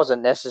 I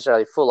wasn't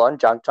necessarily full on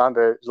junk time,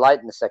 but it was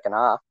late in the second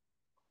half.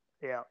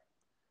 Yeah.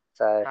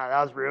 So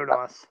that was real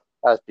nice.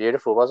 That was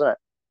beautiful, wasn't it?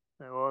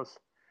 It was.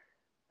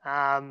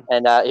 And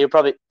he'll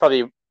probably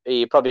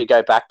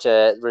go back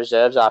to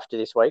reserves after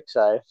this week,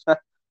 so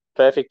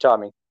perfect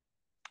timing.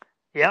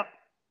 Yep.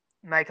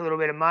 Make a little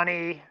bit of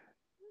money,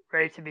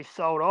 ready to be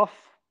sold off,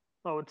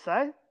 I would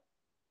say.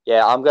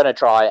 Yeah, I'm going to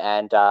try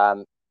and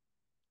I'm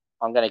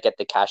going to get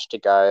the cash to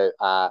go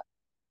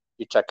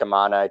Yuta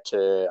Kamano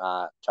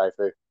to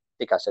Tofu. I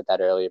think I said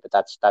that earlier, but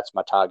that's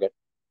my target.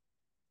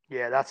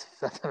 Yeah, that's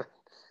an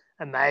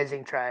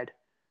amazing trade.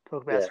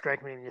 Talk about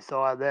strengthening your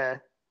side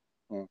there.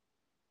 Do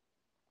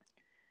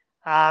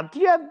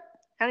you have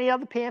any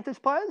other Panthers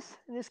players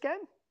in this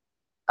game?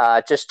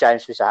 Just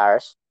James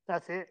Fisher-Harris.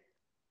 That's it.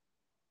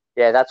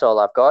 Yeah, that's all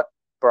I've got.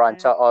 Brian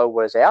To'o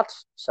was out,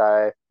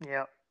 so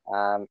yeah.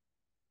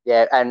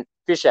 And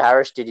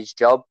Fisher-Harris did his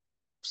job.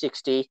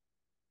 60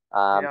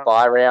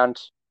 buy round.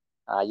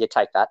 You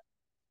take that.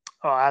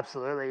 Oh,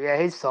 absolutely.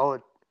 Yeah, he's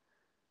solid.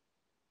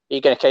 Are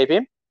you going to keep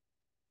him?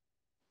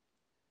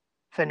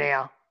 For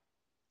now.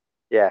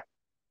 Yeah.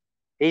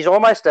 He's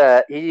almost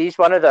he's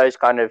one of those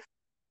kind of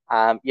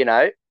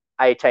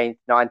 18th,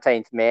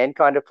 19th man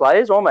kind of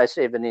players, almost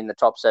even in the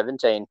top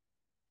 17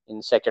 in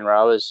the second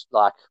row, is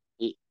like,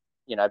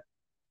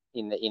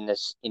 in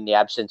the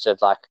absence of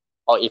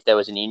if there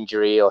was an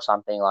injury or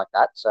something like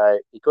that. So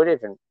he could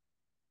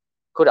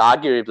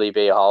arguably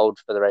be a hold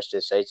for the rest of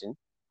the season,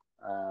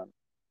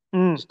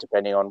 just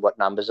depending on what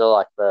numbers are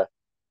like for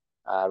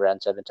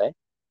round 17.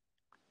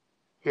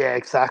 Yeah,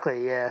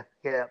 exactly. Yeah,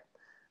 yeah.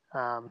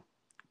 Um,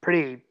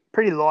 pretty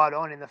light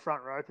on in the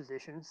front row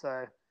position,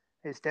 so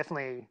it's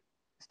definitely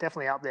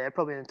up there,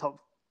 probably in the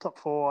top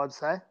four, I'd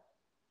say.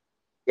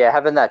 Yeah,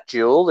 having that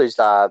duel is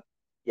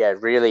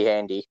really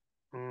handy.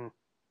 Mm.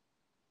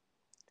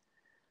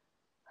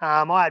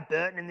 I had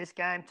Burton in this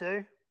game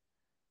too.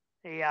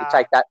 He, You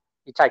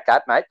take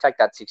that, mate. Take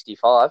that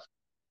 65.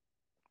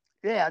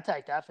 yeah, I'd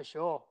take that for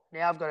sure.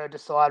 Now I've got to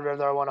decide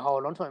whether I want to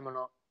hold on to him or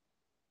not.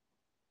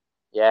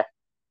 Yeah,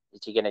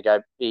 is he going to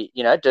go?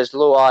 Does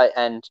Luai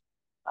and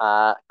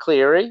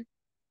Cleary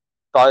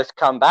both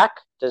come back?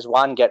 Does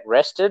one get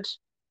rested?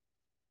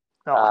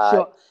 Oh,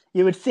 sure.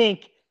 You would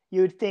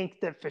think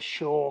that for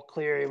sure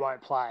Cleary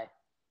won't play. It's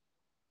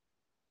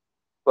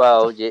a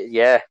Well,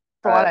 yeah,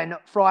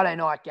 Friday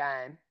night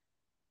game.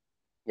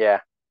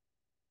 yeah,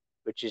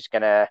 which is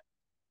going to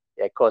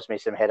cause me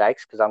some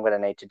headaches because I'm going to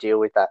need to deal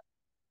with that.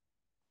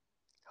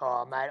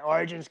 Oh, mate,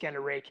 Origin's going to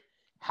wreak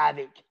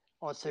havoc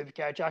on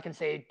Supercoach. I can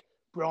see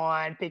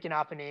Brian picking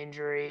up an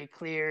injury,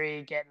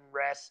 Cleary getting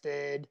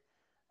rested.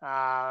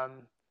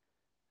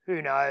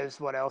 Who knows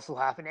what else will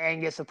happen?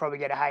 Angus will probably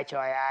get a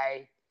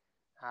HIA.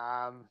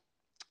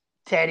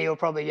 Teddy will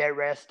probably get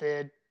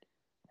rested.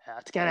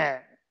 It's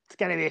gonna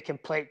be a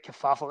complete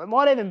kerfuffle. It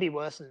might even be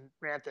worse than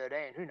round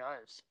 13. Who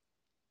knows?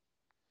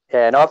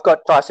 Yeah, and I've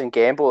got Tyson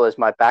Gamble as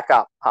my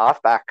backup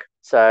halfback,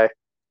 so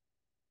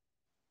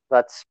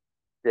that's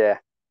yeah,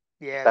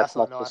 Yeah, that's that's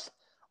not not nice.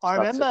 it's not I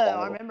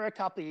sustainable. remember a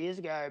couple of years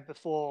ago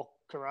before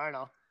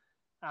Corona,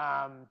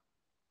 um,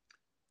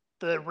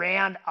 the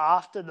round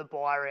after the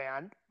bye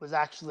round was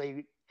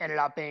actually ended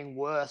up being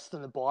worse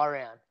than the bye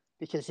round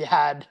because you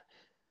had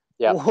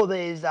Yeah, all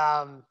these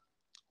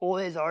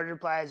Origin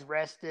players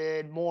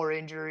rested, more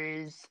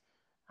injuries.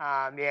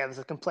 Yeah, it was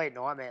a complete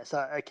nightmare.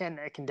 So it can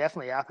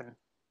definitely happen.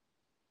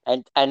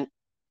 and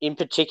in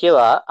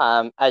particular,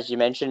 as you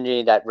mentioned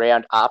in that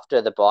round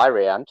after the bye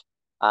round,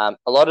 a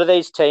lot of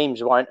these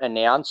teams won't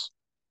announce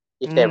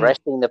if they're Mm.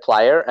 resting the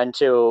player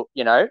until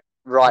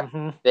right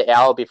Mhm. the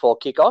hour before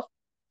kickoff.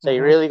 So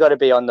you Mhm. really got to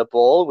be on the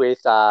ball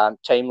with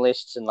team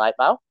lists and late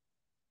mail.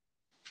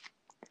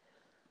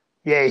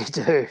 Yeah, you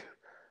do.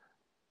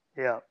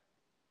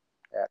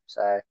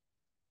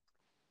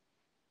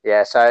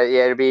 Yeah. So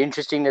it'll be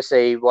interesting to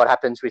see what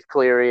happens with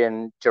Cleary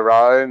and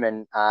Jerome,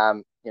 and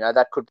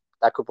that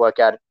could work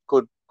out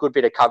good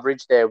bit of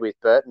coverage there with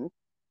Burton,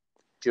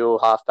 dual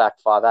halfback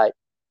 5'8".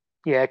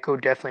 Yeah, it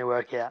could definitely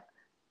work out.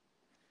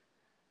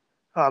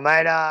 All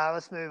right, mate.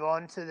 Let's move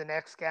on to the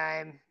next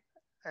game.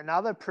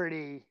 Another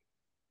pretty.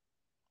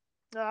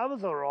 No, that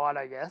was all right,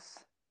 I guess,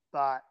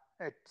 but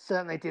it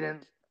certainly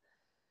didn't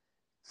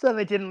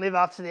live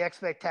up to the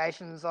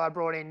expectations. I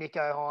brought in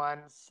Nico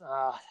Hines.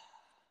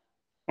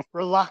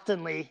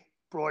 Reluctantly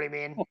brought him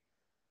in.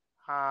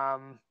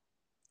 Um,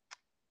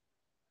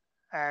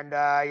 and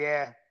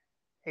yeah,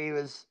 he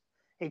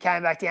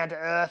came back down to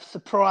earth.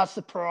 Surprise,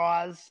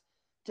 surprise.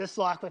 Just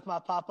like with my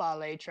Papa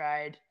Ali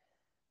trade.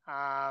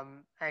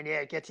 And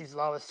yeah, gets his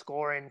lowest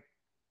scoring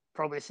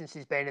probably since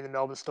he's been in the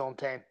Melbourne Storm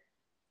team.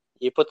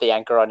 You put the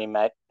anchor on him,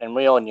 mate, and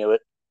we all knew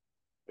it.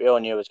 We all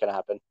knew it was going to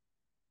happen.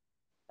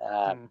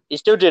 Mm. He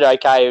still did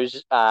okay. It was,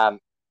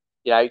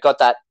 he got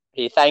that.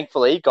 He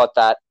thankfully got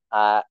that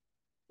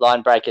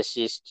line break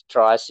assist,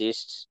 try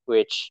assist,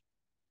 which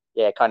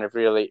kind of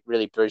really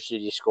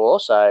boosted his score.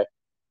 So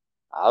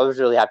I was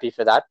really happy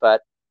for that.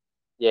 But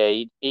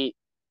yeah, the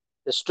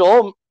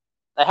Storm,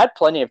 they had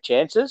plenty of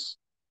chances,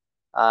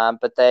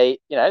 but they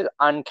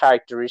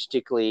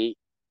uncharacteristically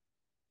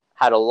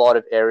had a lot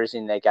of errors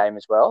in their game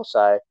as well.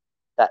 So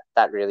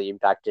that really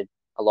impacted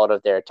a lot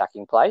of their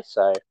attacking play.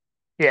 So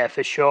Yeah,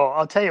 for sure.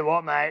 I'll tell you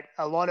what, mate.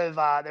 A lot of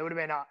there would have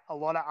been a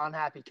lot of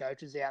unhappy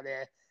coaches out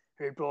there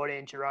who brought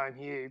in Jerome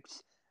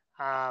Hughes.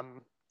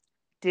 Um,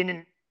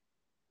 didn't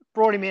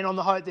brought him in on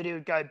the hope that he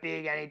would go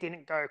big, and he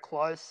didn't go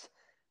close.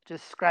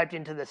 Just scraped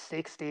into the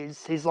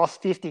 60s. He's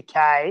lost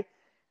 50K,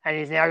 and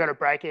he's now got a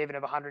break even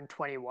of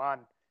 121.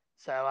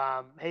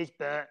 So he's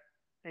burnt.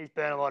 He's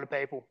burnt a lot of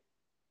people.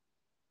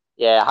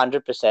 yeah,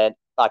 100%.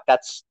 Like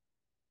that's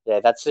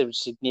some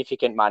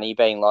significant money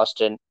being lost,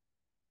 and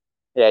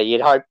yeah,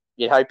 you'd hope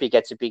he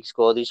gets a big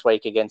score this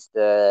week against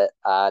the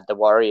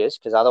Warriors,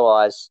 because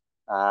otherwise,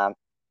 I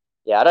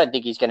don't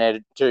think he's going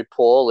to do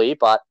poorly,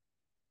 but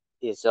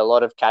there's a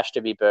lot of cash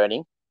to be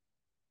burning.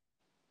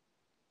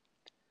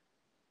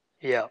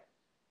 Yeah,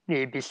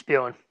 he'd be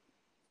spewing.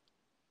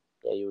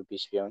 Yeah, you would be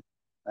spewing.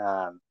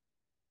 Um,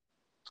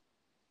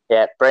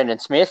 yeah, Brendan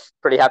Smith,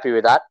 pretty happy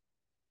with that.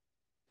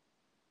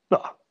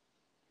 Oh,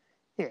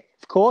 yeah,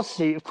 of course.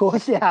 Of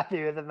course, you're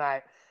happy with it,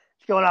 mate.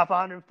 He's gone up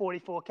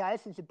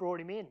 144K since you brought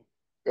him in.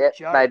 A Yeah,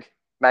 made joke.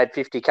 made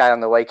 50K on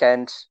the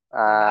weekend. An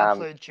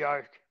absolute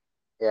joke.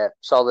 Yeah,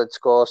 solid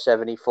score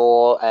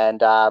 74 and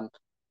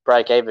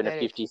break even of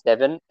Pathetic.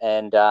 57.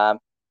 And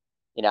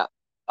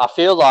I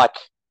feel like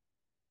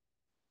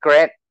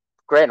Grant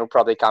will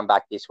probably come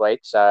back this week.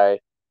 So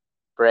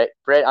Brett,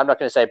 I'm not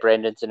going to say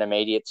Brendan's an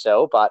immediate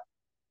sell, but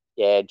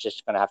yeah,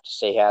 just going to have to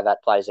see how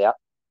that plays out.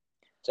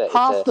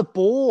 Pass the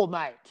ball,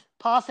 mate.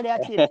 Pass it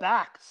out to your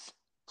backs.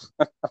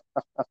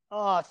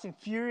 Oh, it's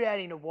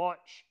infuriating to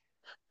watch.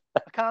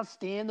 I can't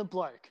stand the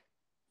bloke.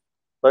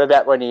 What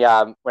about when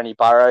he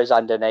burrows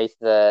underneath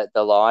the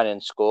line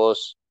and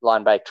scores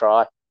line break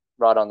try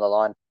right on the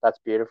line? That's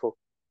beautiful.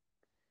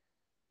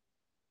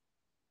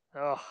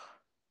 Oh,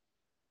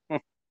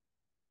 it's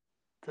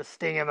a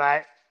stinger,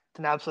 mate. It's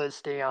an absolute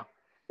stinger.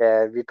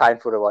 Yeah, it'd be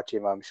painful to watch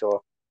him, I'm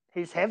sure.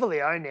 He's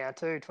heavily owned now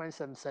too,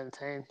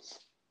 27-17.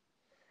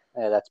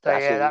 Yeah, that's So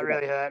massive, yeah, that isn't it?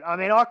 really hurt. I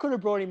mean, I could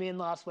have brought him in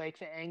last week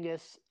for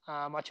Angus.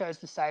 I chose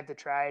to save the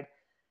trade,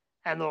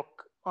 and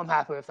look, I'm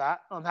happy with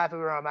that. I'm happy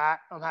where I'm at.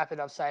 I'm happy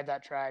that I've saved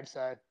that trade.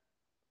 So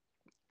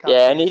can't be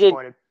Yeah, too and he did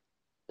disappointed.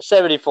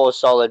 74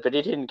 solid, but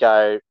he didn't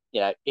go.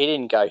 He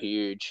didn't go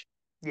huge.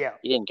 Yeah.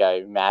 He didn't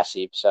go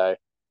massive. So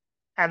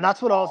And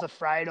that's what I was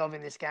afraid of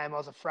in this game. I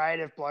was afraid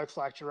of blokes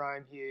like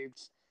Jerome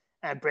Hughes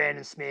and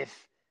Brandon Smith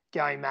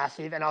going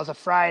massive. And I was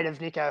afraid of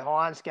Nico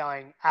Hines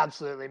going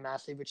absolutely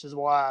massive, which is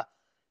why I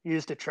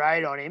used a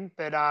trade on him.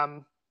 But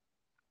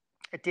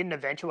it didn't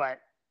eventuate.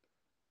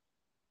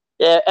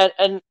 yeah,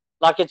 and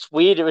like it's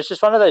weird. It was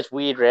just one of those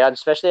weird rounds,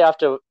 especially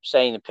after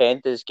seeing the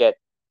Panthers get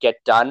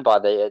done by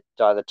the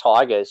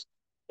Tigers.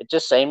 It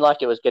just seemed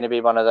like it was going to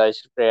be one of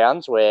those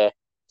rounds where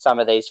some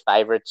of these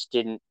favourites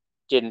didn't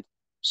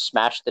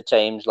smash the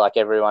teams like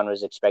everyone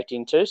was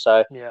expecting to.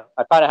 So Yeah.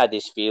 I kind of had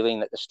this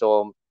feeling that the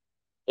Storm,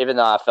 even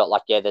though I felt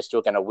like they're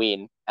still going to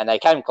win, and they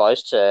came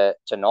close to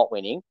not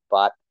winning,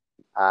 but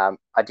I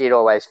did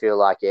always feel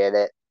like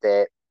they're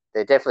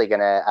definitely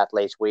going to at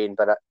least win,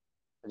 but I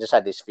just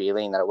had this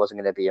feeling that it wasn't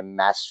going to be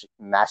a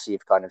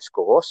massive kind of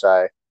score.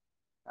 So,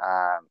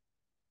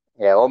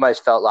 yeah,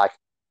 almost felt like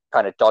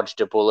kind of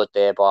dodged a bullet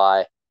there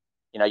by,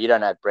 you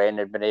don't have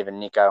Brandon, but even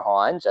Nico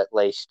Hines at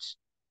least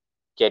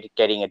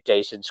getting a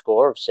decent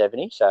score of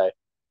 70. So,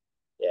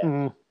 yeah.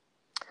 Mm.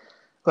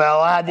 Well,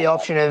 I had the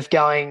option of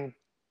going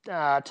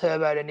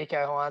turbo to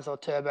Nico Hines or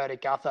turbo to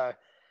Gutho,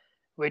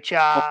 which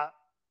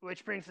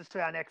brings us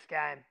to our next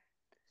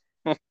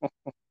game.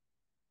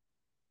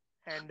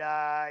 And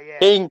yeah,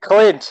 King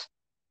Clint.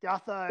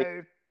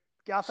 Gutho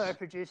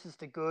produces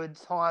the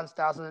goods. Hines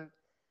doesn't.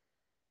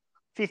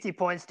 50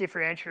 points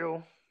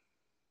differential.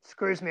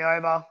 Screws me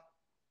over.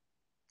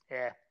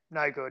 Yeah,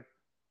 no good.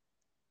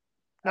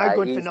 No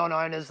good for He's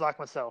non-owners like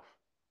myself.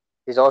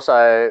 he's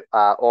also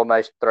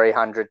almost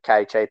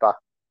 300k cheaper.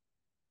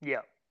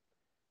 Yeah,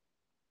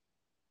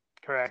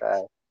 correct.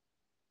 So,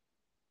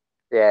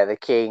 yeah, the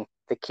King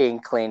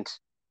Clint.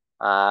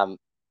 Um,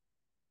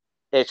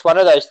 it's one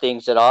of those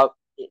things that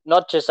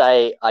not to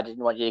say I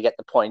didn't want you to get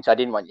the points. I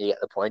didn't want you to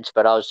get the points,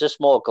 but I was just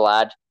more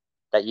glad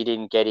that you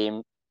didn't get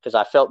him because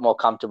I felt more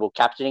comfortable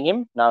captaining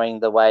him, knowing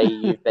the way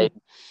you've been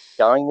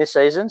going this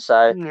season.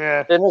 So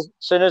Yeah.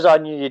 soon as I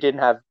knew you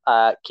didn't have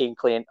King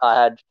Clint, I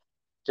had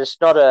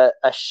just not a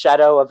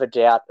shadow of a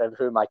doubt of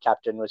who my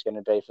captain was going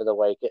to be for the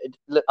week.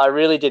 I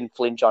really didn't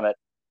flinch on it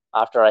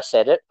after I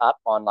set it up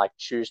on like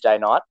Tuesday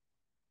night.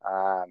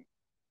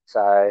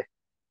 So,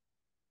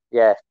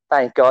 yeah,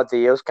 thank God the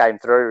Eels came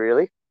through,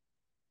 really.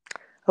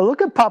 Well,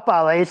 look at Papa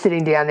Ali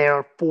sitting down there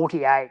on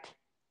 48.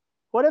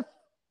 What a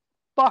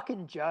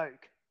fucking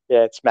joke.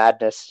 Yeah, it's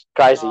madness.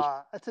 Crazy.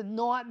 It's a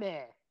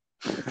nightmare.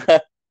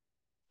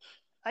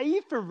 Are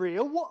you for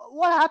real?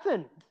 What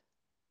happened?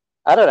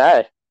 I don't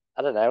know.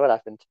 I don't know what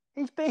happened.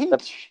 He's been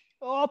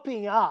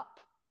chopping up.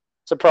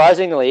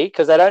 Surprisingly,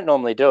 because they don't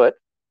normally do it,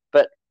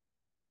 but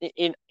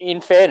in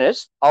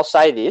fairness, I'll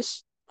say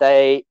this: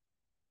 they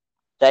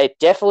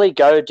definitely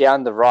go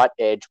down the right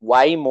edge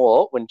way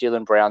more when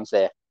Dylan Brown's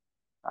there.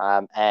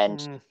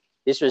 And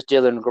this was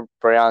Dylan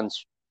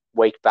Brown's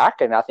week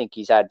back, and I think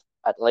he's had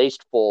at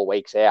least 4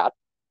 weeks out.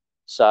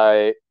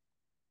 So,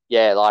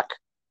 yeah, like,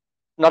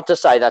 not to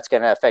say that's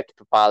going to affect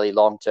Papali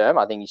long term.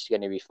 I think he's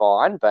going to be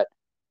fine, but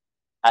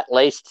at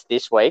least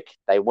this week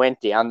they went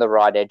down the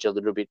right edge a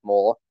little bit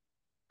more.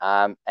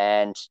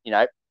 And,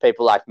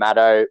 people like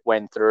Maddo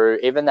went through.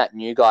 Even that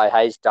new guy,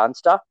 Hayes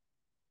Dunster,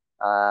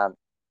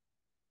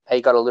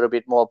 he got a little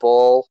bit more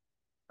ball.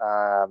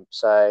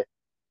 So,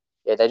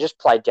 yeah, they just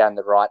played down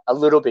the right a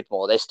little bit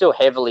more. They still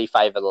heavily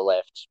favour the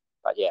left,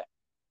 but yeah.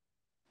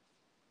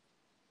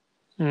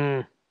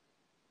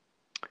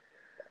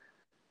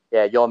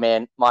 Yeah, your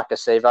man, Mike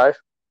Acevo,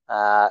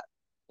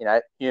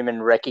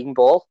 human wrecking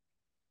ball.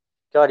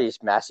 God,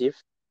 he's massive.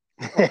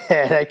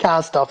 They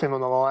can't stop him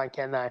on the line,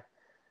 can they?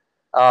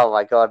 Oh,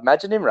 my God.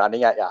 Imagine him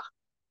running at you.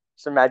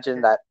 Just imagine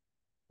that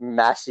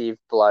massive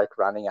bloke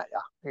running at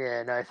you.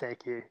 Yeah, no,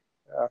 thank you.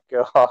 Oh,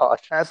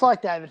 God. It's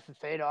like David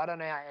Fafita. I don't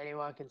know how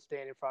anyone can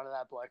stand in front of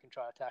that bloke and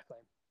try to tackle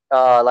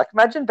him. Like,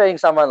 imagine being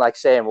someone like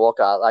Sam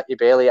Walker, like you're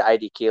barely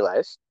 80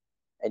 kilos,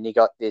 and you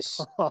got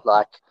this,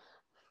 like,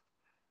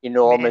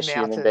 enormous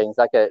human being,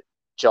 like a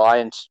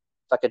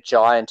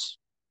giant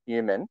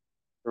human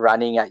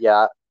running at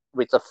you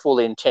with the full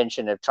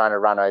intention of trying to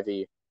run over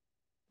you.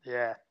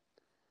 Yeah.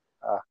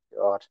 Oh,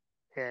 God.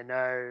 Yeah,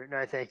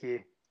 no, thank you.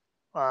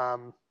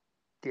 No,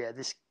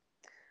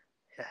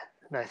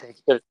 thank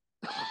you.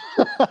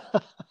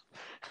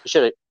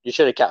 You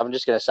should have. I'm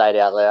just going to say it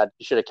out loud.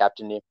 You should have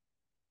captained him.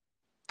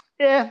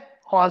 Yeah,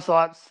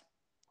 hindsight's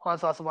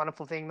Hindsight's a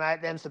wonderful thing,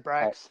 mate. Them's the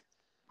breaks.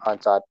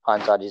 Hindsight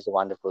is a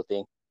wonderful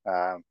thing.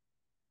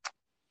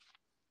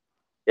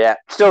 Yeah,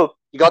 still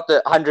you got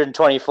the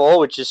 124,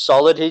 which is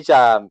solid. He's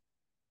a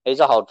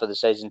hold for the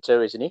season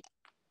too, isn't he?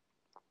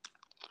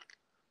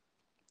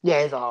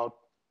 Yeah, he's a hold.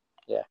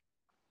 Yeah.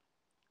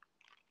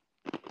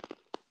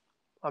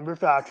 I'm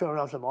just chewing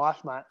on some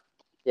ice, mate.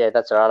 Yeah,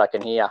 that's all right. I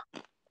can hear.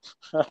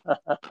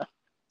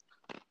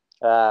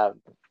 Sorry about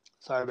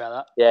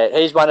that. Yeah,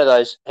 he's one of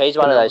those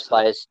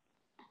players.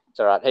 It's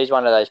all right. He's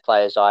one of those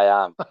players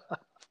I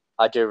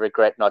do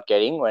regret not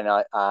getting when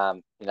I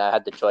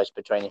had the choice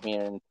between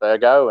him and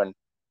Fergo, and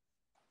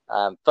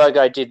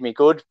Fergo did me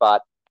good,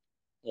 but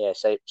yeah,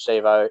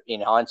 Sivo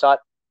in hindsight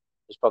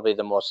is probably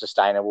the more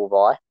sustainable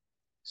buy.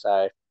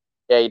 So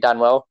yeah, you done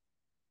well.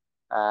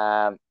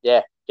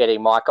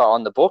 Getting Micah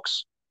on the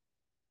books.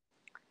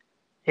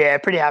 Yeah,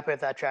 pretty happy with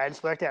that trade.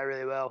 It's worked out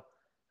really well.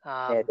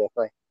 Yeah,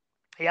 definitely.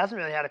 He hasn't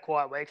really had a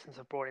quiet week since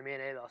I brought him in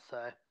either,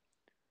 so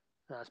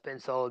it's been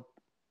solid.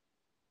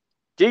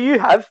 Did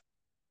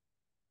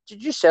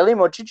you sell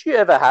him, or did you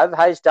ever have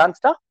Hayes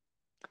Dunster?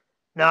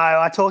 No,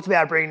 I talked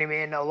about bringing him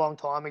in a long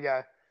time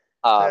ago.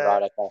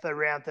 Right, okay. For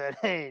round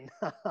 13,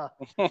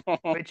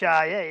 which he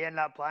ended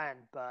up playing.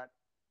 But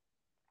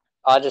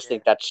I just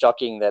think that's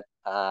shocking that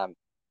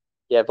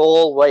of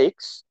all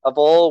weeks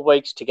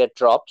to get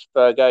dropped,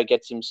 Fergo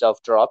gets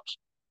himself dropped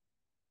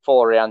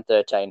for round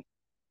 13.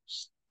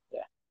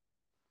 Yeah.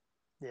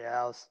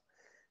 Yeah,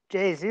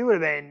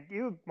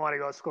 you might have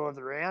got score of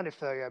the round if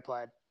Fergo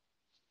played.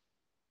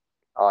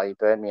 Oh, he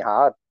burned me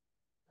hard.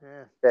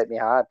 Yeah. Burnt me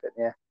hard, but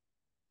yeah.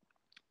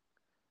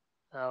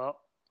 Oh,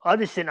 I'd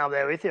be sitting up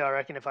there with you, I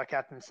reckon, if I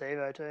captain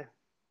Sivo too.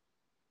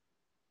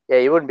 Yeah,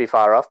 you wouldn't be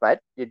far off, mate.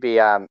 You'd be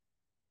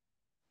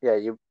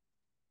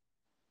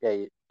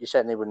you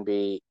certainly wouldn't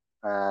be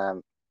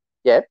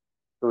it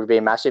would be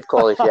a massive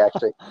call if you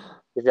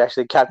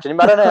actually captain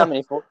him. I don't know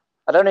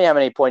how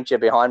many points you're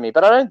behind me,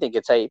 but I don't think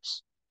it's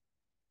heaps.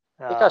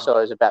 I think I saw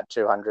it was about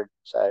 200.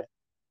 So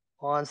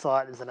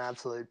hindsight is an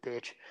absolute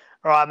bitch.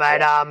 All right, mate.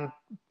 Yeah.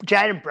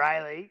 Jaden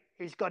Brayley,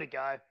 he's got to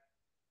go.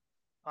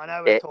 I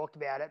know we've talked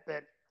about it,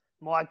 but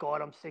my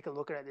God, I'm sick of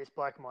looking at this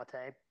bloke in my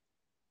team.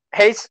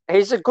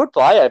 He's a good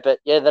player, but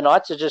yeah, the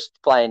Knights are just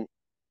playing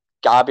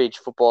garbage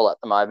football at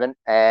the moment,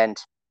 and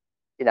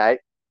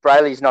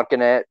Brayley's not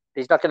gonna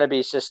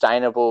be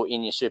sustainable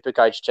in your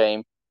Supercoach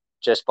team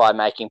just by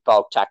making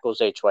bulk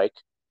tackles each week.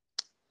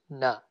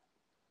 No.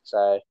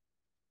 So,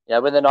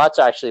 when the Knights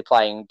are actually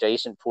playing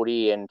decent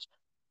footy and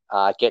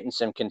getting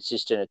some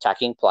consistent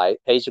attacking play,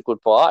 he's a good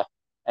buy,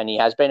 and he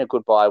has been a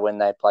good buy when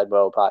they played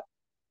well. But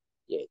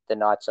yeah, the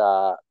Knights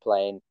are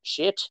playing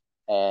shit,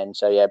 and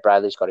so yeah,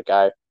 Brayley's got to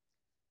go.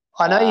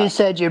 I know you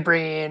said you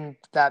bring in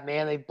that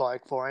Manly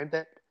bloke for him,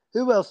 but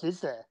who else is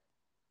there?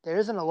 There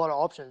isn't a lot of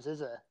options, is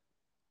there?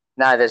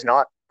 No, there's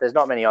not. There's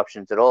not many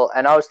options at all.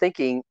 And I was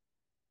thinking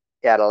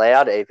out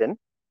aloud even,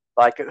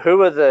 like,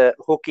 who are the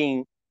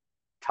hooking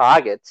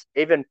targets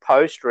even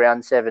post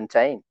round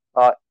 17?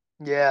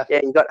 Yeah,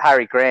 you got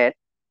Harry Grant.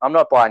 I'm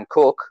not buying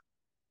Cook.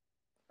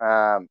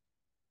 I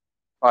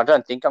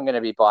don't think I'm going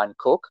to be buying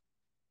Cook.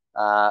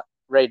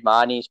 Reid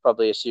Marnie is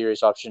probably a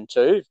serious option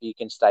too if you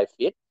can stay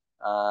fit.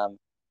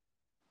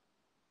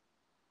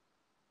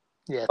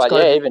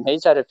 Even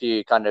he's had a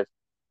few kind of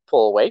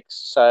poor weeks.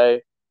 So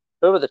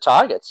who are the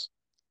targets?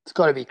 It's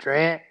got to be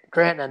Grant.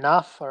 Grant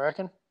enough, I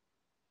reckon.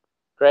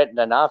 Grant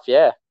enough,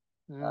 yeah.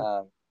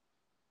 Yeah.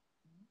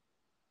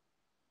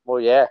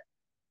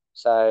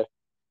 So,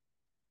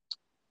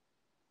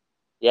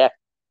 yeah,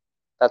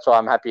 that's why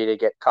I'm happy to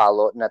get Carl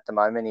Lawton at the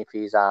moment. If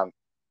he's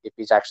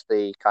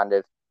actually kind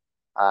of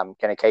going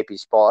to keep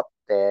his spot,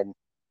 then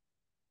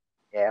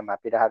yeah, I'm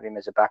happy to have him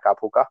as a backup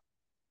hooker.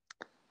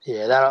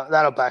 Yeah,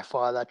 that'll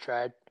backfire, that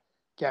trade,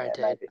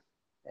 guaranteed.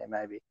 Yeah,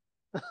 maybe.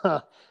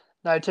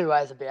 No two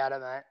ways about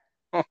it, mate.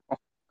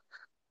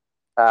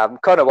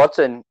 Connor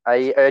Watson, are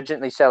you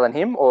urgently selling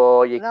him,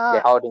 or you're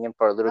holding him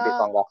for a little bit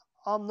longer?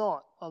 I'm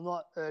not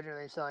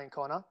urgently selling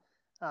Connor.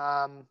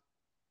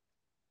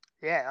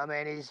 Yeah, I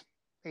mean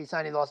he's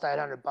only lost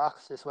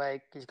 $800 this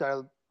week. He's got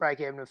a break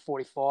even of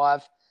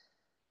 45.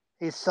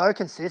 He's so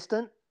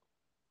consistent.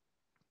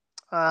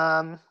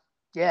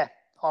 Yeah,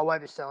 I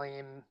won't be selling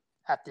him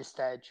at this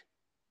stage.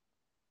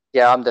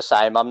 Yeah, I'm the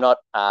same. I'm not.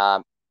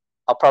 I'll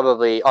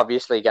probably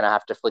obviously going to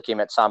have to flick him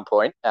at some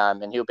point,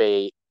 and he'll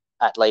be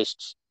at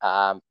least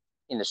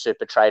in the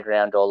super trade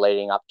round or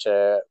leading up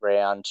to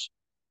round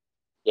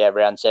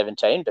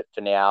 17. But for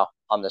now,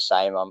 I'm the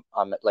same.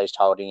 I'm at least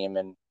holding him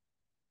and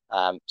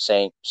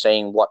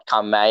seeing what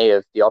come may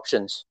of the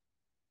options.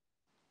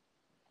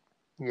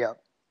 Yeah.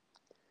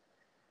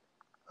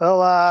 Well,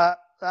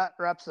 that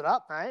wraps it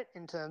up, mate.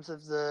 In terms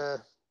of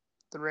the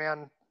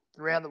round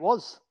that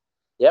was.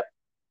 Yep.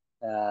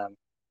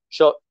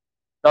 Short,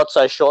 not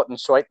so short and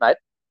sweet, mate.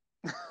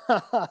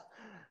 Yeah,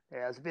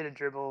 there's a bit of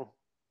dribble.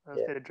 There's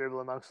a bit of dribble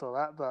amongst all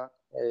that, but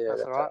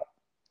that's all right.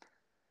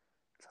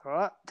 It's all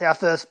right. It's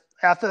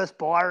our first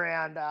buy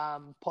round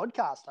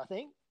podcast, I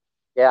think.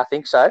 Yeah, I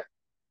think so.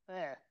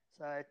 Yeah,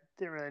 so I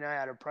didn't really know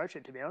how to approach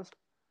it, to be honest.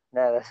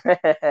 No.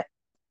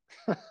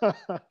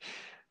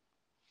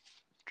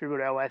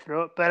 Dribbled our way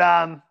through it.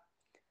 But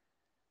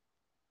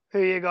who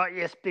you got?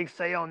 Yes, big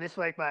C on this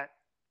week, mate.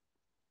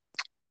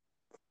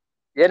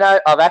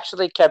 I've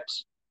actually,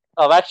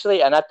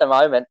 and at the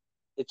moment,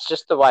 it's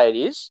just the way it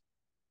is.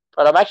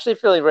 But I'm actually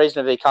feeling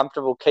reasonably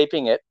comfortable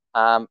keeping it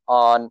and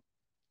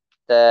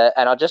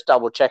I'll just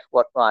double check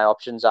what my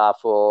options are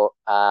for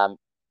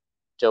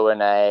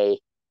doing I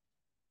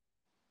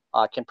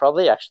can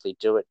probably actually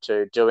do it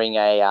too, doing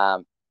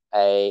a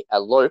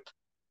loop,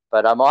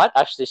 but I might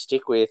actually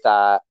stick with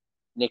Nicho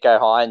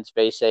Hynes,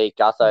 VC,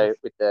 Gutho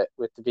with the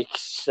big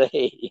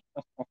C.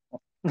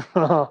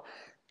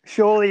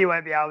 Surely you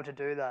won't be able to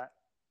do that.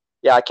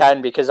 Yeah, I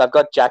can because I've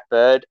got Jack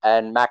Bird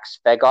and Max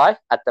Fegai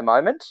at the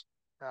moment.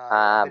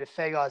 But if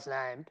Fegai's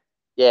named.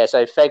 Yeah,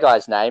 so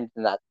Fegai's named,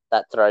 and that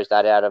throws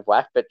that out of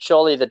whack. But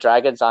surely the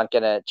Dragons aren't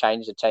going to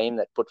change the team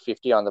that put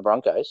 50 on the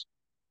Broncos.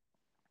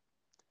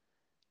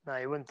 No,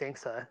 you wouldn't think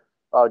so.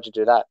 Why would you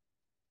do that?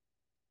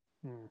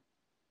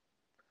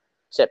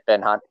 Except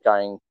Ben Hunt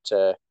going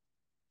to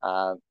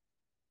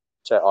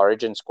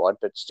Origin squad,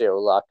 but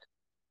still,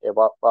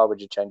 why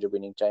would you change a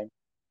winning team?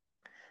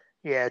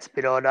 Yeah, it's a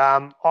bit odd.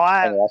 I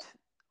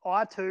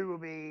too will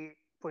be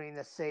putting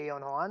the C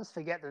on Hynes.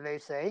 Forget the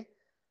VC.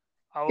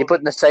 You're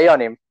putting the C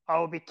on him? I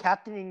will be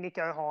captaining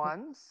Nicho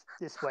Hynes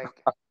this week.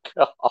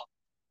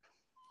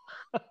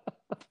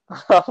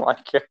 Oh my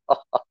God.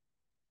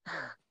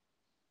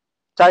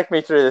 Take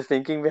me through the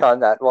thinking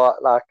behind that.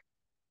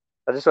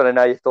 I just want to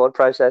know your thought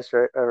process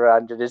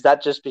around it. Is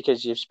that just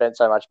because you've spent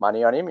so much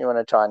money on him? You want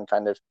to try and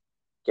kind of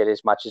get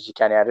as much as you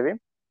can out of him?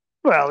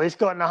 Well, he's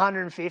gotten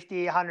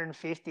 150, and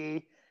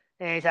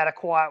he's had a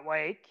quiet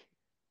week.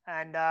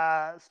 And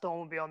Storm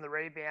will be on the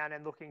rebound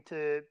and looking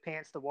to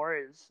pants the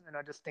Warriors. And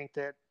I just think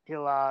that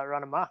he'll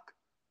run amok.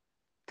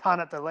 Ton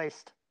at the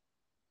least.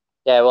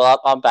 Yeah,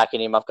 well, I'm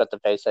backing him. I've got the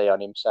VC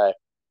on him. So,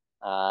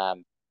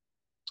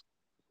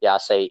 yeah,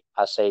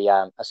 I see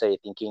your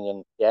thinking.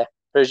 And, yeah,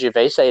 who's your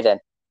VC then?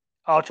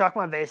 I'll chuck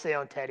my VC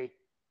on Teddy.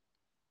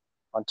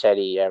 On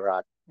Teddy, yeah,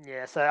 right.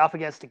 Yeah, so up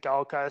against the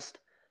Gold Coast.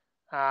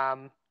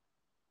 On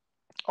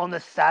the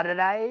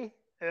Saturday,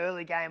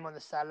 early game on the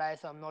Saturday,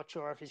 so I'm not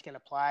sure if he's going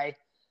to play.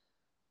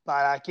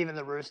 But given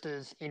the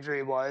Roosters'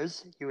 injury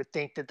woes, you would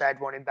think that they'd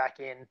want him back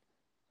in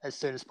as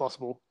soon as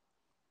possible.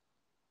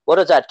 What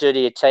does that do to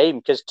your team?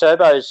 Because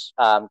Turbo's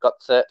got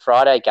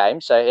Friday game,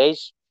 so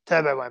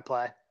Turbo won't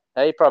play.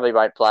 He probably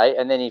won't play.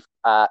 And then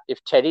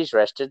if Teddy's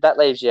rested, that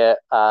leaves you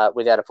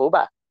without a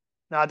fullback.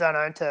 No, I don't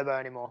own Turbo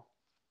anymore.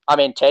 I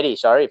mean Teddy,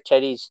 sorry. If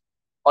Teddy's...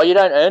 Oh, you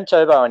don't earn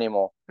Turbo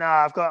anymore? No,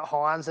 I've got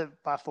Hynes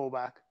by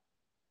fullback.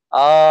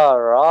 Oh,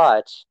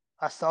 right.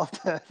 I sold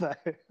Turbo.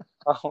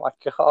 Oh, my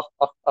God.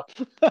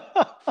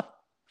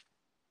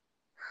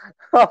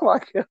 Oh, my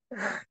God.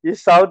 You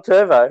sold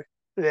Turbo?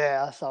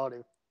 Yeah, I sold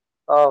him.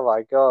 Oh,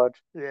 my God.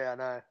 Yeah, I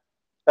know.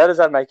 How does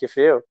that make you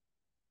feel?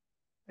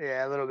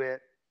 Yeah, a little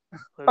bit.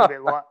 A little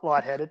bit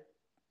lightheaded.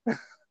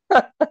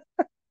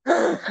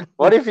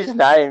 What if he's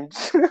named?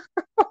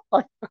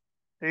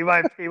 He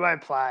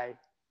won't play.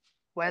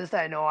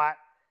 Wednesday night,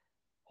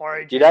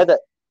 Origin.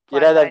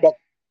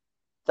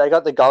 They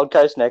got the Gold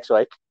Coast next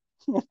week.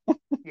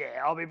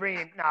 Yeah, I'll be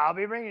bringing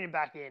him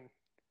back in.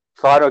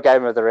 Final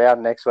game of the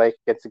round next week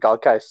against the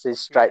Gold Coast is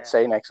straight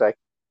C next week.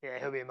 Yeah,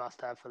 he'll be a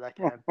must-have for that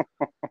game.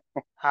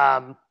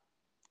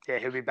 Yeah,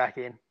 he'll be back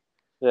in.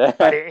 Yeah,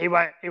 but he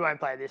won't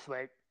play this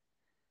week.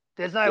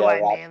 There's no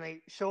way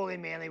Manly. Surely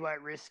Manly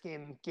won't risk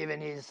him,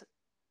 given his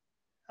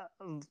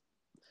holds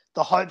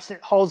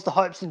the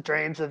hopes and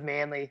dreams of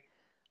Manly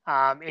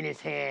in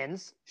his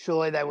hands.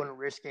 Surely they wouldn't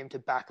risk him to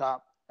back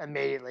up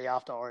immediately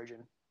after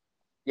Origin.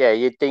 Yeah,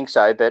 you'd think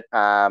so, but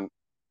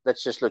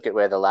let's just look at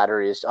where the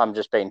ladder is. I'm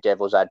just being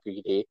devil's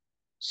advocate here.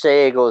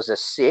 Sea Eagles are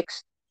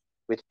 6th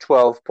with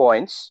 12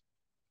 points,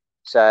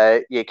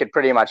 so you could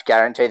pretty much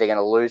guarantee they're going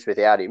to lose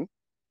without him.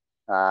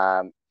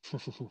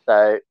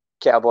 So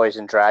Cowboys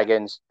and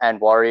Dragons and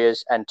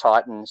Warriors and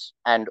Titans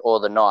and or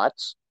the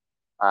Knights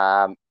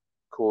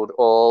could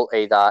all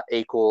either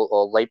equal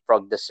or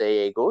leapfrog the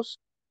Sea Eagles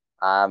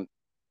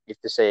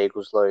if the Sea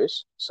Eagles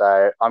lose.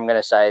 So I'm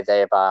going to say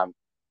they've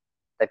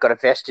got a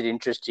vested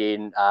interest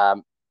in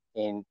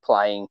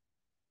playing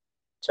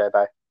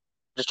Turbo.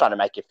 Just trying to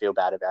make you feel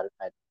bad about it,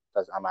 mate.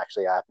 Because I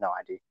have no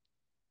idea.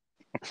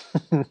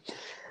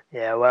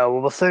 Yeah, well,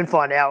 we'll soon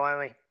find out, won't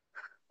we?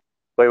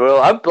 We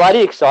will. I'm bloody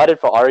excited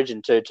for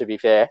Origin too, to be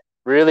fair.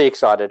 Really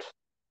excited.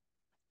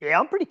 Yeah,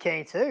 I'm pretty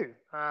keen too.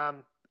 I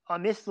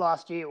missed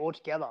last year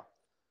altogether.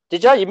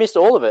 Did you? You missed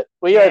all of it?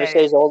 Were you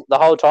overseas the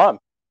whole time?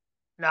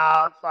 No,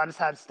 I just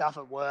had stuff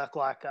at work.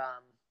 Like, shit.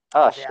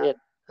 I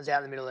was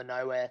out in the middle of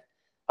nowhere.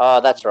 Oh,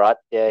 that's right.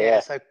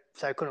 Yeah. So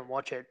I couldn't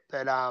watch it,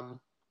 but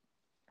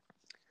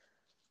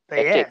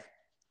Hectic. yeah.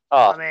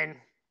 Oh, I mean,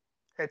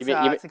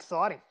 it's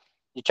exciting.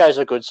 You chose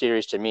a good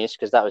series to miss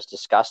because that was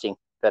disgusting.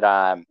 But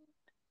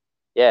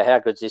yeah, how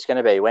good's this going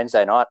to be?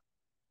 Wednesday night.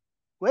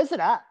 Where's it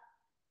at?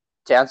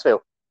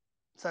 Townsville.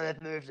 So they've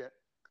moved it.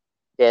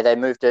 Yeah, they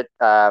moved it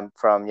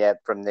from the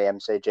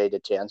MCG to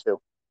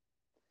Townsville.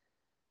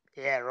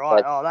 Yeah,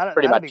 right. So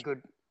That'd much be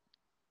good.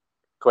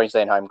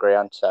 Queensland home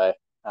ground. So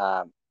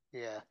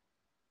Yeah,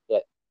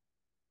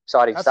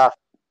 exciting stuff.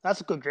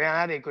 That's a good ground.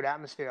 That'd be a good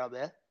atmosphere up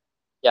there.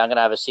 Yeah, I'm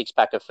gonna have a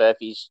 6-pack of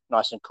Furfies,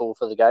 nice and cool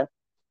for the game.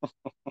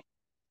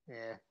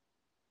 Yeah.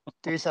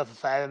 Do yourself a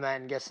favour, mate,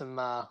 and get a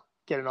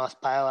nice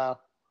pale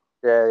ale.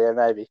 Yeah,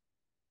 maybe.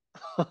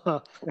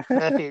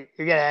 Murphy,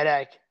 you get a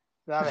headache.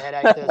 You have a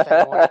headache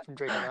Thursday morning from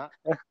drinking that.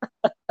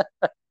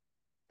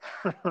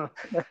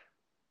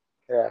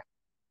 Yeah.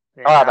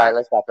 All right, mate.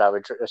 Let's wrap it up.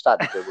 We're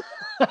starting to dribble.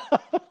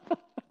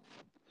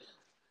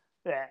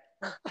 Yeah.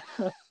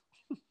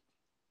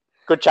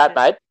 Good chat,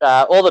 mate.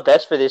 All the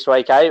best for this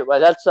week, eh? Well,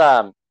 that's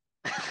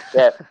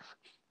yeah.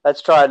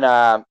 Let's try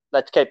and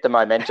let's keep the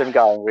momentum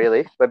going.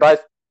 Really, we're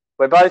both.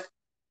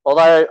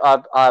 Although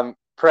I'm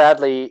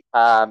proudly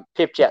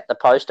pipped at the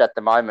post at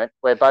the moment,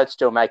 we're both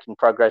still making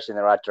progress in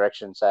the right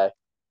direction. So,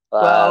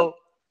 well,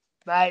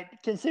 mate,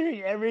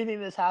 considering everything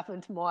that's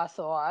happened to my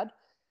side,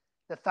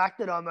 the fact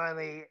that I'm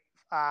only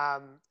a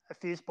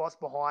few spots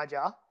behind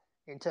you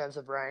in terms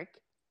of rank,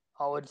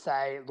 I would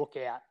say look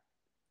out,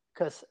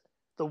 because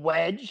the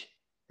wedge,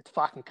 it's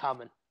fucking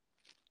coming.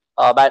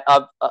 Oh, mate,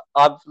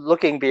 I'm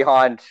looking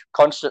behind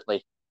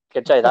constantly. I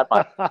can tell you that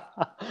much.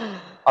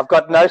 I've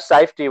got no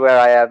safety where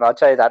I am. I'll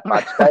tell you that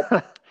much.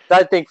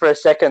 Don't think for a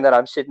second that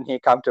I'm sitting here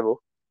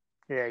comfortable.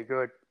 Yeah,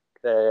 good.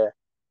 Yeah.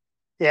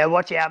 Yeah,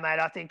 watch out, mate.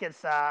 I think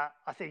it's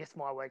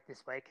my week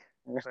this week.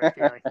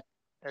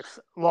 It's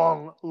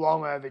long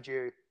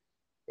overdue.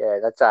 Yeah,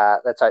 let's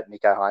hope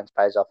Nico Hines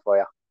pays off for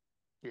you.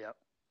 Yep.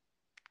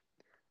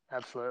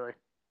 Absolutely.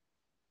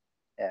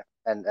 Yeah,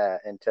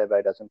 and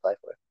Turbo doesn't play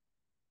for you.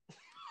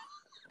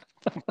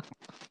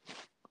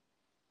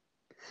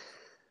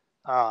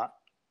 All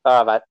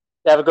right, mate.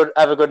 Have a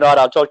good night.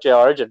 I'll talk to you at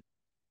Origin.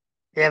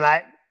 Yeah,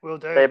 mate. We'll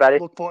do. See you, buddy.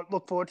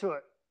 Look forward to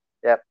it.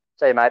 Yep.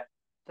 See you, mate.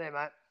 See you,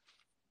 mate.